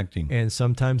weren't expecting. And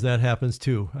sometimes that happens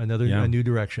too, a new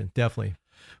direction, definitely.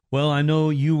 Well, I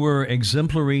know you were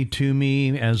exemplary to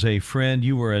me as a friend.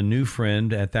 You were a new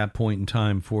friend at that point in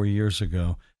time 4 years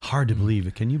ago. Hard to believe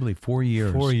it. Can you believe 4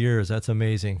 years? 4 years. That's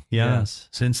amazing. Yeah, yes.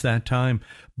 Since that time.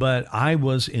 But I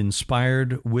was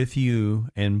inspired with you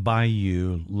and by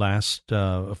you last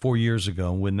 4 years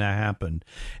ago when that happened.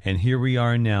 And here we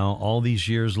are now, all these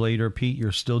years later. Pete,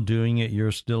 you're still doing it.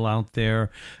 You're still out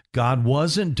there. God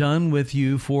wasn't done with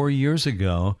you 4 years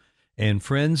ago. And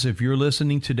friends, if you're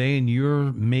listening today and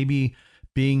you're maybe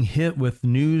being hit with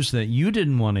news that you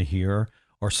didn't want to hear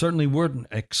or certainly weren't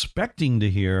expecting to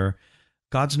hear,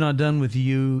 God's not done with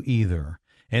you either.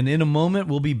 And in a moment,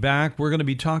 we'll be back. We're going to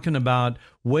be talking about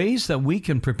ways that we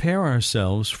can prepare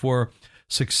ourselves for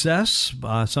success.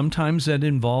 Sometimes that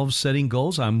involves setting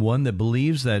goals. I'm one that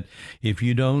believes that if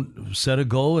you don't set a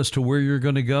goal as to where you're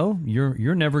going to go,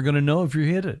 you're never going to know if you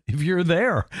hit it, if you're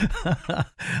there.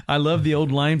 I love the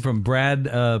old line from Brad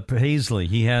Paisley.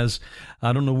 He has,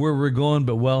 I don't know where we're going,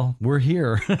 but well, we're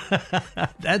here.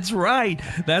 That's right.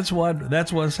 That's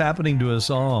what's happening to us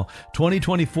all.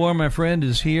 2024, my friend,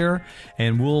 is here,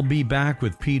 and we'll be back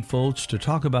with Pete Folch to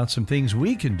talk about some things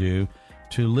we can do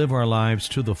to live our lives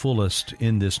to the fullest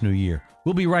in this new year.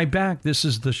 We'll be right back. This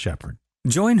is The Shepherd.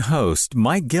 Join host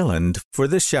Mike Gilland for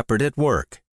The Shepherd at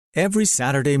Work every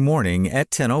Saturday morning at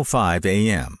 10:05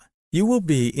 a.m. You will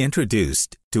be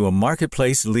introduced to a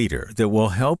marketplace leader that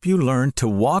will help you learn to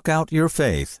walk out your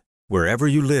faith wherever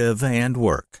you live and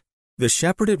work. The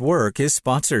Shepherd at Work is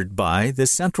sponsored by the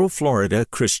Central Florida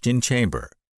Christian Chamber,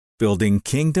 building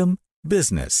kingdom,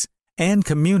 business, and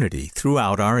community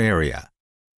throughout our area.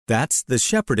 That's The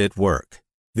Shepherd at Work,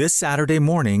 this Saturday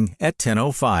morning at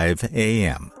 10:05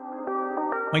 a.m.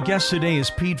 My guest today is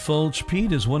Pete Folch.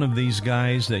 Pete is one of these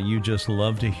guys that you just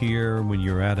love to hear when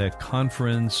you're at a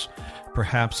conference,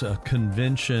 perhaps a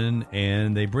convention,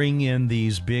 and they bring in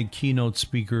these big keynote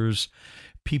speakers,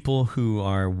 people who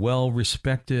are well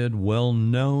respected, well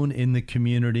known in the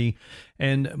community,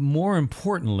 and more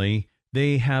importantly,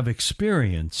 they have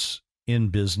experience in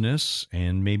business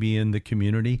and maybe in the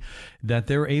community that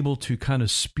they're able to kind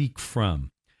of speak from.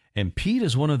 And Pete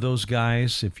is one of those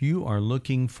guys, if you are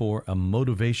looking for a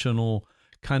motivational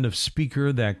kind of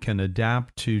speaker that can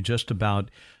adapt to just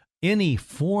about any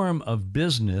form of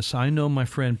business, I know my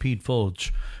friend Pete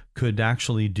Folch could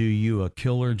actually do you a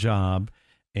killer job.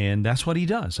 And that's what he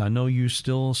does. I know you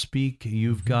still speak.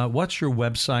 You've got, what's your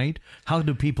website? How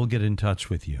do people get in touch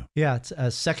with you? Yeah, it's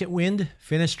Second Wind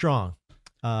Finish Strong.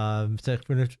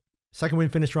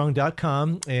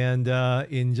 secondwindfinishstrong.com, and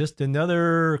in just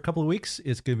another couple of weeks,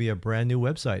 it's going to be a brand new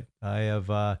website. I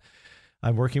have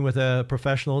I'm working with a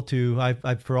professional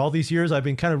I've for all these years, I've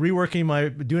been kind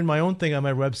of doing my own thing on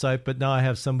my website, but now I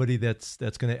have somebody that's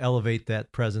going to elevate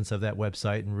that presence of that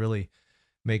website and really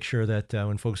make sure that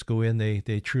when folks go in,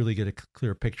 they truly get a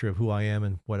clear picture of who I am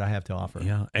and what I have to offer.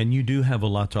 Yeah, and you do have a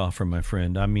lot to offer, my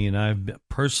friend. I mean, I've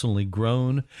personally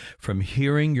grown from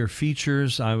hearing your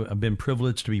features. I've been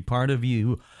privileged to be part of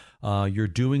you. You're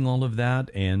doing all of that,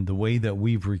 and the way that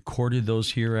we've recorded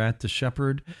those here at the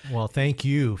Shepherd. Well, thank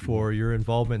you for your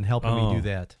involvement in helping me do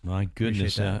that. My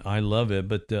goodness, I love it.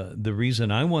 But the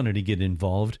reason I wanted to get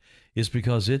involved is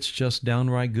because it's just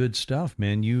downright good stuff,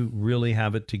 man. You really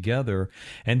have it together.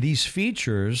 And these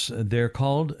features, they're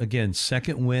called, again,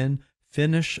 Second Win,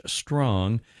 Finish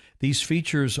Strong. These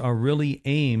features are really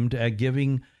aimed at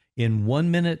giving, in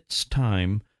 1 minute's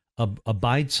time, a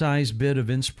bite-sized bit of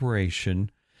inspiration.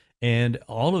 And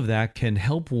all of that can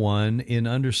help one in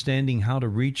understanding how to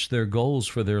reach their goals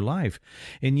for their life.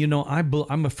 And, you know,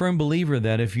 I'm a firm believer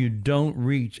that if you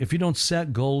don't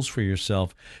set goals for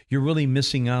yourself, you're really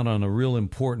missing out on a real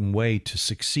important way to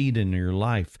succeed in your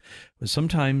life. But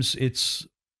sometimes it's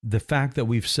the fact that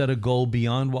we've set a goal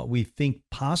beyond what we think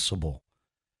possible.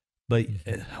 But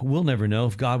we'll never know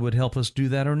if God would help us do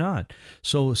that or not.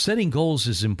 So setting goals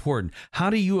is important. How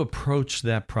do you approach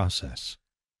that process?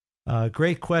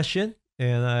 Great question.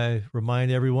 And I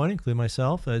remind everyone, including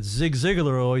myself, that Zig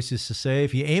Ziglar always used to say,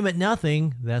 if you aim at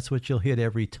nothing, that's what you'll hit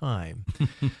every time.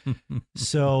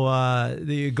 So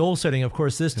the goal setting, of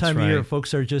course, this time of year,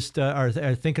 folks are just are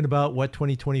thinking about what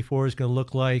 2024 is going to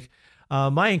look like.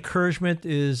 My encouragement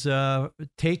is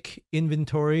take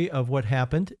inventory of what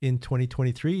happened in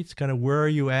 2023. It's kind of where are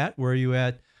you at? Where are you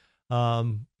at?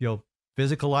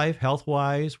 Physical life,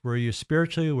 health-wise, where are you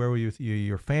spiritually, where were you,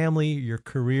 your family, your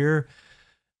career?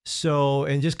 So,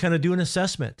 and just kind of do an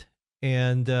assessment.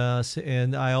 And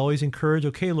I always encourage,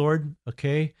 okay, Lord,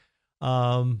 okay,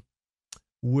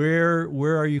 where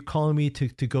are you calling me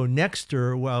to go next?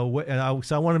 Or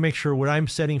so I want to make sure what I'm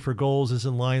setting for goals is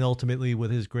in line ultimately with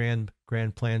His grand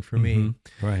plan for me.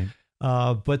 Right.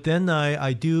 But then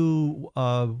I do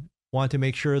want to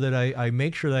make sure that I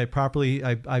make sure that I properly,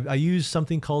 I use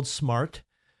something called SMART,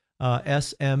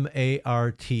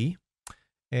 SMART,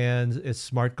 and it's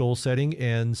SMART goal setting.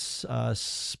 And so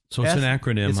it's an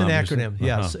acronym. It's an obviously. acronym,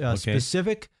 yes. Okay.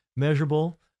 Specific,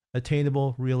 measurable,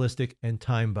 attainable, realistic, and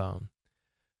time-bound.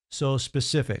 So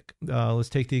specific, let's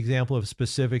take the example of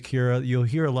specific here. You'll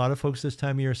hear a lot of folks this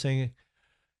time of year saying,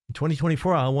 in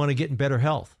 2024, I want to get in better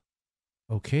health.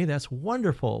 Okay, that's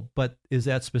wonderful, but is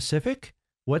that specific?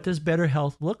 What does better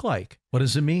health look like? What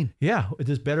does it mean? Yeah.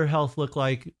 Does better health look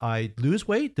like I lose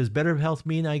weight? Does better health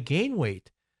mean I gain weight?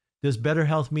 Does better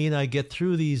health mean I get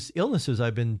through these illnesses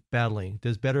I've been battling?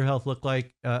 Does better health look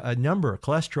like a number,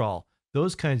 cholesterol,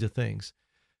 those kinds of things?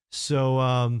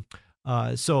 So,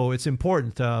 so it's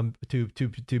important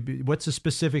to be, what's the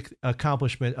specific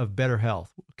accomplishment of better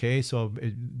health? Okay. So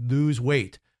lose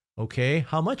weight. Okay.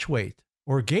 How much weight?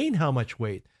 Or gain how much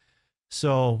weight?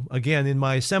 So again, in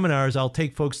my seminars, I'll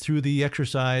take folks through the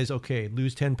exercise. Okay,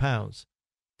 lose 10 pounds.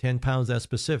 10 pounds, that's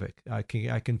specific. I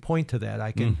can point to that.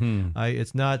 I can,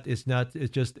 it's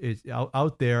just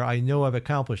out there. I know I've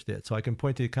accomplished it. So I can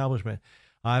point to the accomplishment.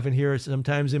 I often hear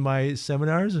sometimes in my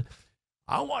seminars,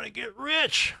 I want to get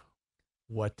rich.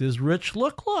 What does rich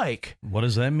look like? What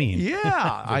does that mean?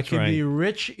 Yeah, I can be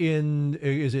rich in,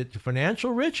 is it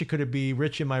financial rich? Could it be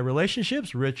rich in my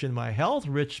relationships, rich in my health,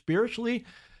 rich spiritually?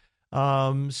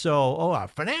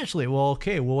 Financially, well,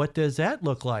 okay, well, what does that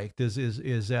look like?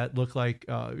 Is that look like,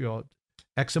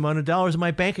 X amount of dollars in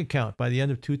my bank account by the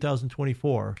end of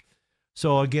 2024?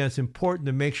 So again, it's important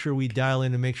to make sure we dial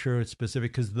in and make sure it's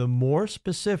specific, because the more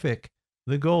specific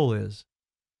the goal is,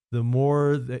 the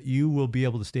more that you will be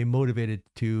able to stay motivated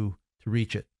to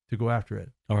reach it, to go after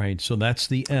it. All right. So that's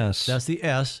the S. That's the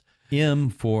S. M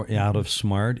for out of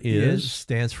SMART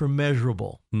stands for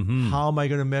measurable. Mm-hmm. How am I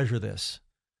going to measure this?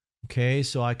 Okay,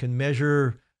 so I can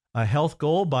measure a health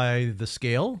goal by the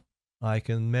scale. I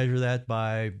can measure that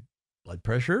by blood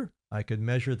pressure. I can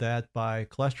measure that by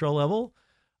cholesterol level.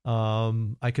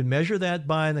 I can measure that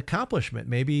by an accomplishment.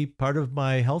 Maybe part of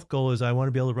my health goal is I want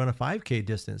to be able to run a 5K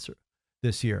distance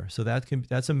this year. So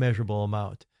that's a measurable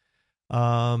amount.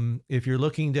 If you're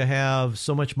looking to have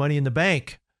so much money in the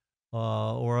bank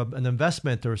or an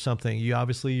investment or something,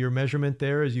 your measurement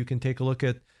there is you can take a look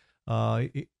at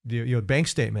your bank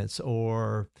statements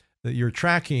or your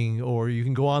tracking, or you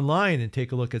can go online and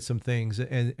take a look at some things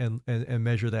and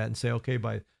measure that and say, okay,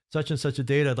 by such and such a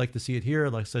date, I'd like to see it here.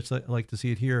 I'd like to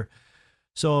see it here.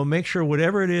 So make sure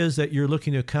whatever it is that you're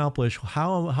looking to accomplish,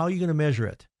 how are you going to measure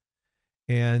it?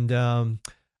 And I'll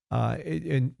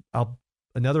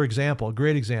another example, a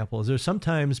great example, is there's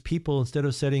sometimes people, instead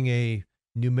of setting a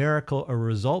numerical or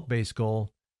result-based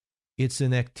goal, it's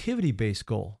an activity-based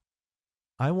goal.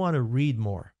 I want to read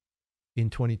more in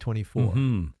 2024.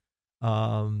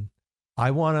 Mm-hmm.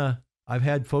 I've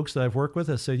had folks that I've worked with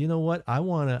that said, you know what, I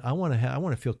want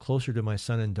to feel closer to my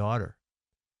son and daughter.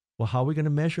 Well, how are we going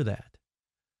to measure that?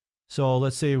 So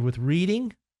let's say with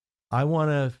reading, I want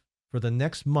to, for the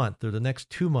next month or the next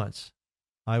 2 months,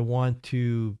 I want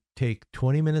to take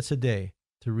 20 minutes a day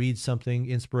to read something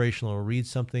inspirational or read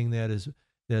something that's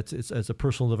a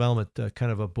personal development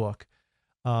kind of a book.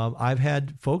 I've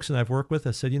had folks and I've worked with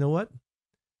that said, you know what,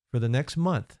 for the next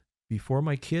month, before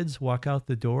my kids walk out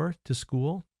the door to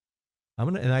school,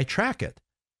 and I track it.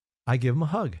 I give them a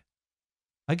hug.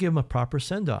 I give them a proper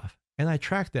send-off, and I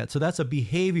track that. So that's a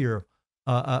behavior,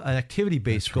 an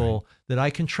activity-based goal that I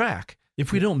can track.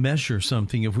 If we don't measure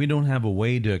something, if we don't have a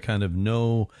way to kind of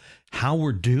know how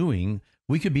we're doing,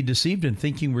 we could be deceived in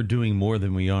thinking we're doing more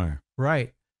than we are.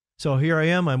 Right. So here I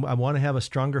am. I want to have a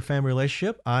stronger family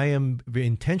relationship. I am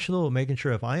intentional about making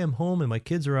sure if I am home and my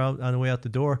kids are out on the way out the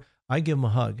door, I give them a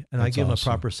hug and I give them a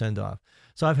proper send-off.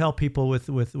 So I've helped people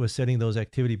with setting those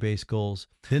activity-based goals.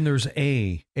 Then there's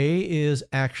A. A is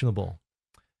actionable.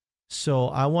 So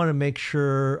I want to make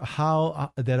sure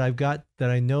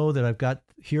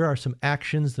here are some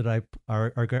actions that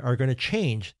are going to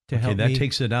change to help me. That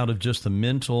takes it out of just the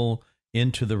mental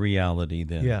into the reality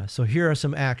then. Yeah. So here are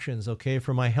some actions. Okay.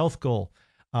 For my health goal,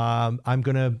 I'm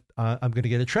going to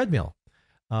get a treadmill.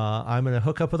 I'm going to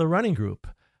hook up with a running group.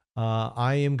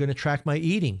 I am going to track my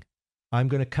eating. I'm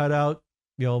going to cut out,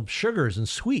 sugars and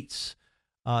sweets.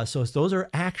 So those are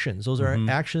actions. Those are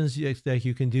actions that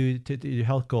you can do to your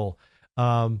health goal.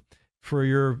 For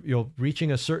your,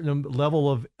 reaching a certain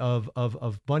level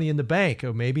of money in the bank,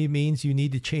 or maybe it means you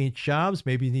need to change jobs.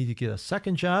 Maybe you need to get a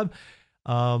second job.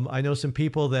 I know some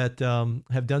people that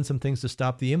have done some things to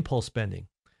stop the impulse spending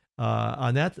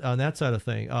on that side of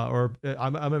thing. Or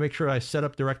I'm going to make sure I set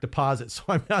up direct deposit so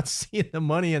I'm not seeing the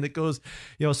money and it goes,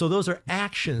 so those are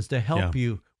actions to help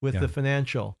you with the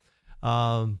financial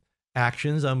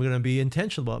actions. I'm going to be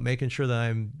intentional about making sure that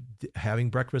I'm having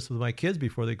breakfast with my kids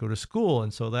before they go to school.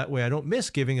 And so that way I don't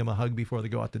miss giving them a hug before they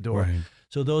go out the door. Right.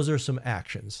 So those are some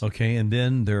actions. Okay. And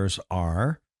then there's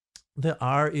R. The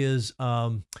R is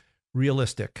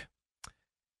realistic.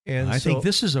 And I think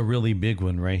this is a really big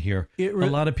one right here. A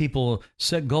lot of people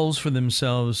set goals for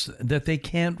themselves that they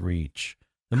can't reach.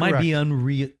 It might be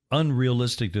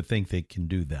unrealistic to think they can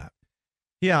do that.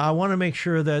 Yeah, I want to make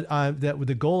sure that that with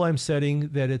the goal I'm setting,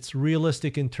 that it's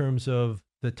realistic in terms of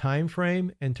the time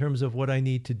frame, in terms of what I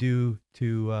need to do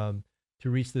to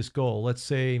reach this goal. Let's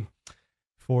say,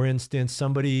 for instance,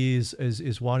 somebody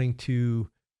is wanting to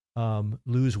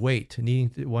lose weight,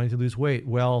 wanting to lose weight.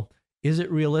 Well, is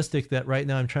it realistic that right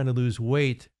now I'm trying to lose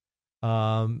weight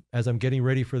as I'm getting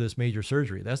ready for this major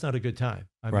surgery? That's not a good time.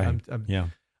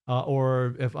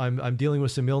 Or if I'm dealing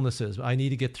with some illnesses, I need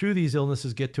to get through these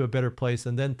illnesses, get to a better place,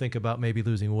 and then think about maybe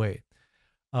losing weight.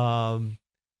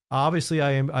 Obviously,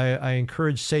 I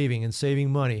encourage saving and saving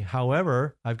money.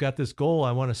 However, I've got this goal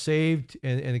I want to save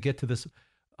and get to this.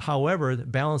 However,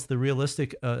 balance the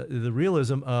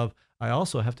realism of I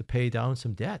also have to pay down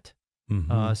some debt.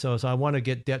 Mm-hmm. So I want to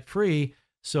get debt free.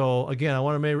 So again, I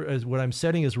want to make what I'm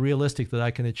setting is realistic, that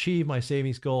I can achieve my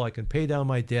savings goal. I can pay down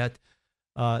my debt,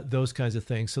 those kinds of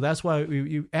things. So that's why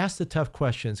you ask the tough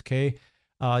questions. Okay.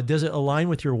 Does it align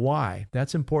with your why?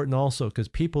 That's important also, because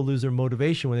people lose their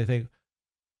motivation when they think,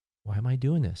 why am I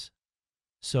doing this?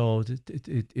 So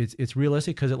it's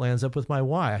realistic because it lands up with my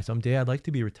why. Someday I'd like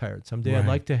to be retired. Someday I'd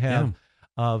like to have,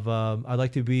 I'd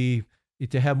like to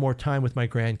have more time with my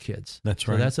grandkids. That's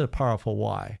right. So that's a powerful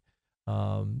why.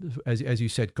 As you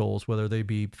set goals, whether they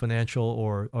be financial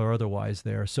or otherwise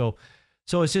there. So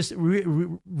it's just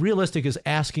realistic is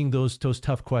asking those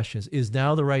tough questions. Is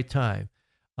now the right time?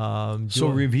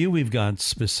 Review, we've got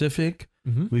specific,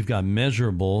 we've got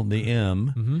measurable, the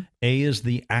M, A is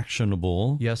the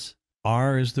actionable. Yes.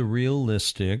 R is the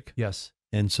realistic. Yes.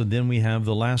 And so then we have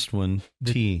the last one,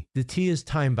 T. The T is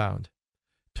time bound.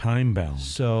 Time bound.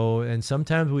 So, and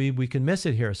sometimes we can miss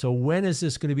it here. So when is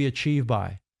this going to be achieved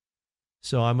by?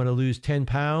 So I'm going to lose 10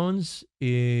 pounds,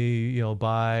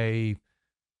 by,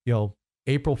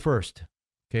 April 1st.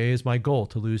 Okay, is my goal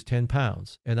to lose 10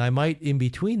 pounds. And I might in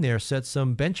between there set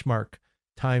some benchmark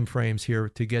time frames here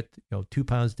to get 2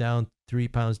 pounds down, 3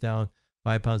 pounds down,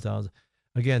 5 pounds down.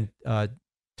 Again,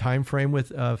 time frame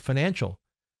with financial.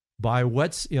 By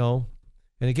what's,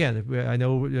 And again, I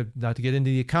know not to get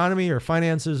into the economy or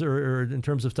finances or in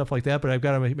terms of stuff like that, but I've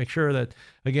got to make sure that,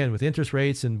 again, with interest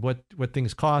rates and what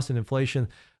things cost and inflation,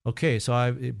 okay,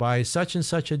 so by such and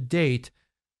such a date,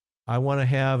 I want to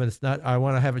have, and it's not, I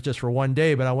want to have it just for one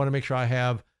day, but I want to make sure I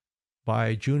have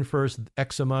by June 1st,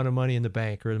 X amount of money in the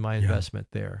bank or in my investment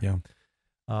there. Yeah.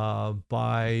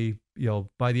 By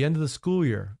the end of the school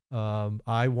year,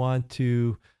 I want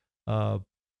to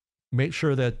make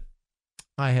sure that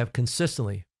I have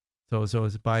consistently, so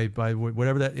it's by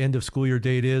whatever that end of school year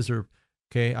date is, or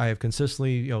okay, I have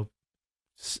consistently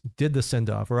did the send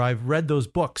off, or I've read those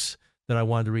books that I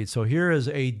wanted to read. So here is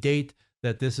a date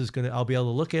that this is I'll be able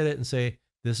to look at it and say,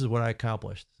 this is what I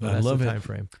accomplished. So I love the it. time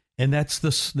frame. And that's the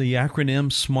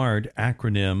acronym SMART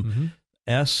acronym. Mm-hmm.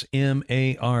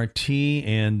 SMART,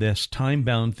 and this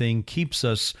time-bound thing keeps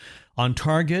us on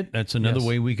target. That's another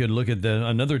way we could look at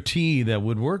another T that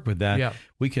would work with that. Yeah.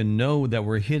 We can know that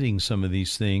we're hitting some of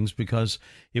these things, because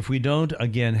if we don't,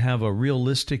 again, have a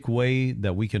realistic way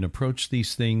that we can approach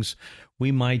these things,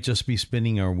 we might just be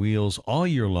spinning our wheels all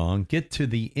year long, get to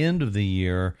the end of the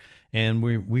year, and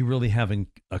we really haven't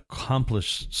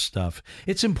accomplished stuff.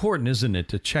 It's important, isn't it,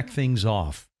 to check things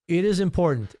off? It is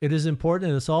important. It is important.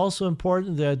 And it's also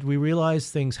important that we realize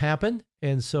things happen.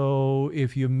 And so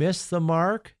if you miss the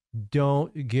mark,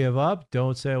 don't give up.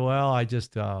 Don't say, well, I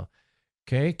just,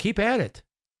 okay, keep at it.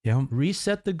 Yeah.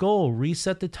 Reset the goal,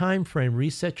 reset the time frame,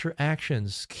 reset your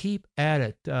actions. Keep at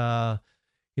it.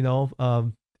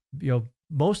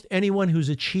 Most anyone who's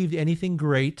achieved anything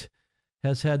great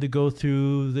has had to go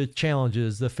through the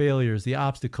challenges, the failures, the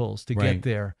obstacles to get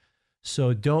there.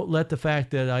 So don't let the fact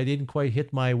that I didn't quite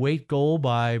hit my weight goal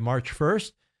by March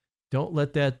 1st, don't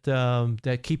let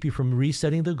that keep you from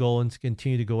resetting the goal and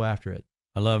continue to go after it.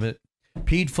 I love it.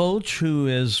 Pete Folch, who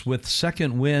is with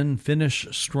Second Wind Finish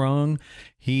Strong,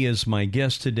 he is my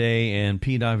guest today. And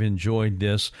Pete, I've enjoyed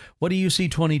this. What do you see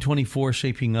 2024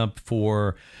 shaping up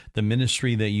for the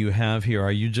ministry that you have here?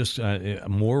 Are you just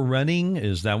more running?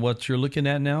 Is that what you're looking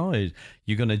at now? Are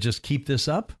you going to just keep this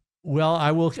up? Well,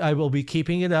 I will be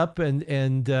keeping it up, and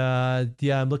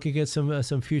I'm looking at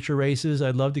some future races.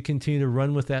 I'd love to continue to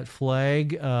run with that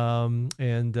flag,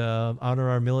 and honor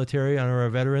our military, honor our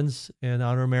veterans, and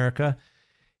honor America.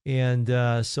 And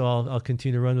so I'll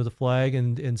continue to run with the flag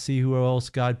and see who else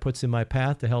God puts in my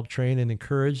path to help train and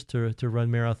encourage to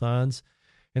run marathons.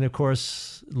 And of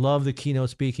course, love the keynote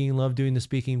speaking, love doing the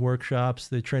speaking workshops,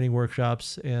 the training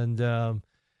workshops, and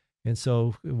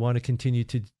so I want to continue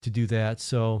to do that.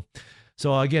 So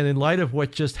again, in light of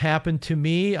what just happened to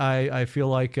me, I feel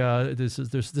like this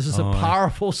is a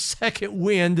powerful second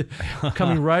wind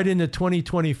coming right into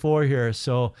 2024 here.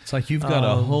 So it's like you've got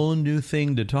a whole new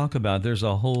thing to talk about. There's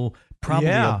a whole probably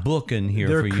a book in here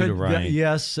for you to write.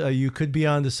 Yes, you could be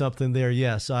onto something there.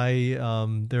 Yes, there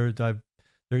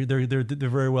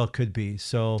very well could be.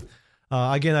 So.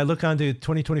 Again, I look onto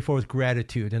 2024 with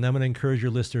gratitude, and I'm going to encourage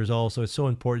your listeners also. It's so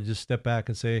important to just step back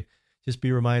and say, just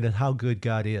be reminded how good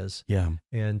God is. Yeah.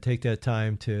 And take that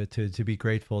time to be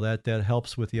grateful. That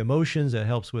helps with the emotions, that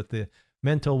helps with the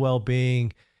mental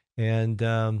well-being, and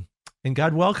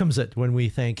God welcomes it when we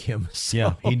thank Him. So.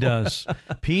 Yeah, He does.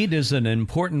 Pete is an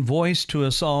important voice to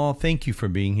us all. Thank you for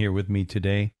being here with me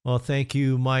today. Well, thank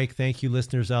you, Mike. Thank you,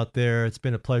 listeners out there. It's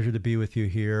been a pleasure to be with you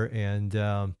here, and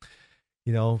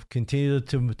continue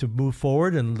to move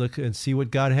forward and look and see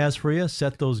what God has for you.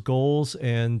 Set those goals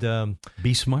and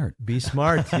be smart. Be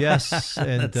smart, yes,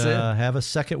 and have a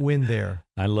second win there.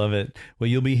 I love it. Well,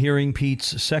 you'll be hearing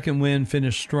Pete's Second Wind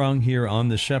Finish Strong here on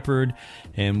The Shepherd,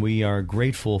 and we are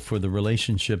grateful for the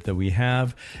relationship that we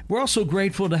have. We're also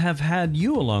grateful to have had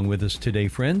you along with us today,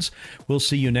 friends. We'll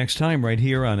see you next time right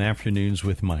here on Afternoons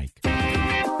with Mike.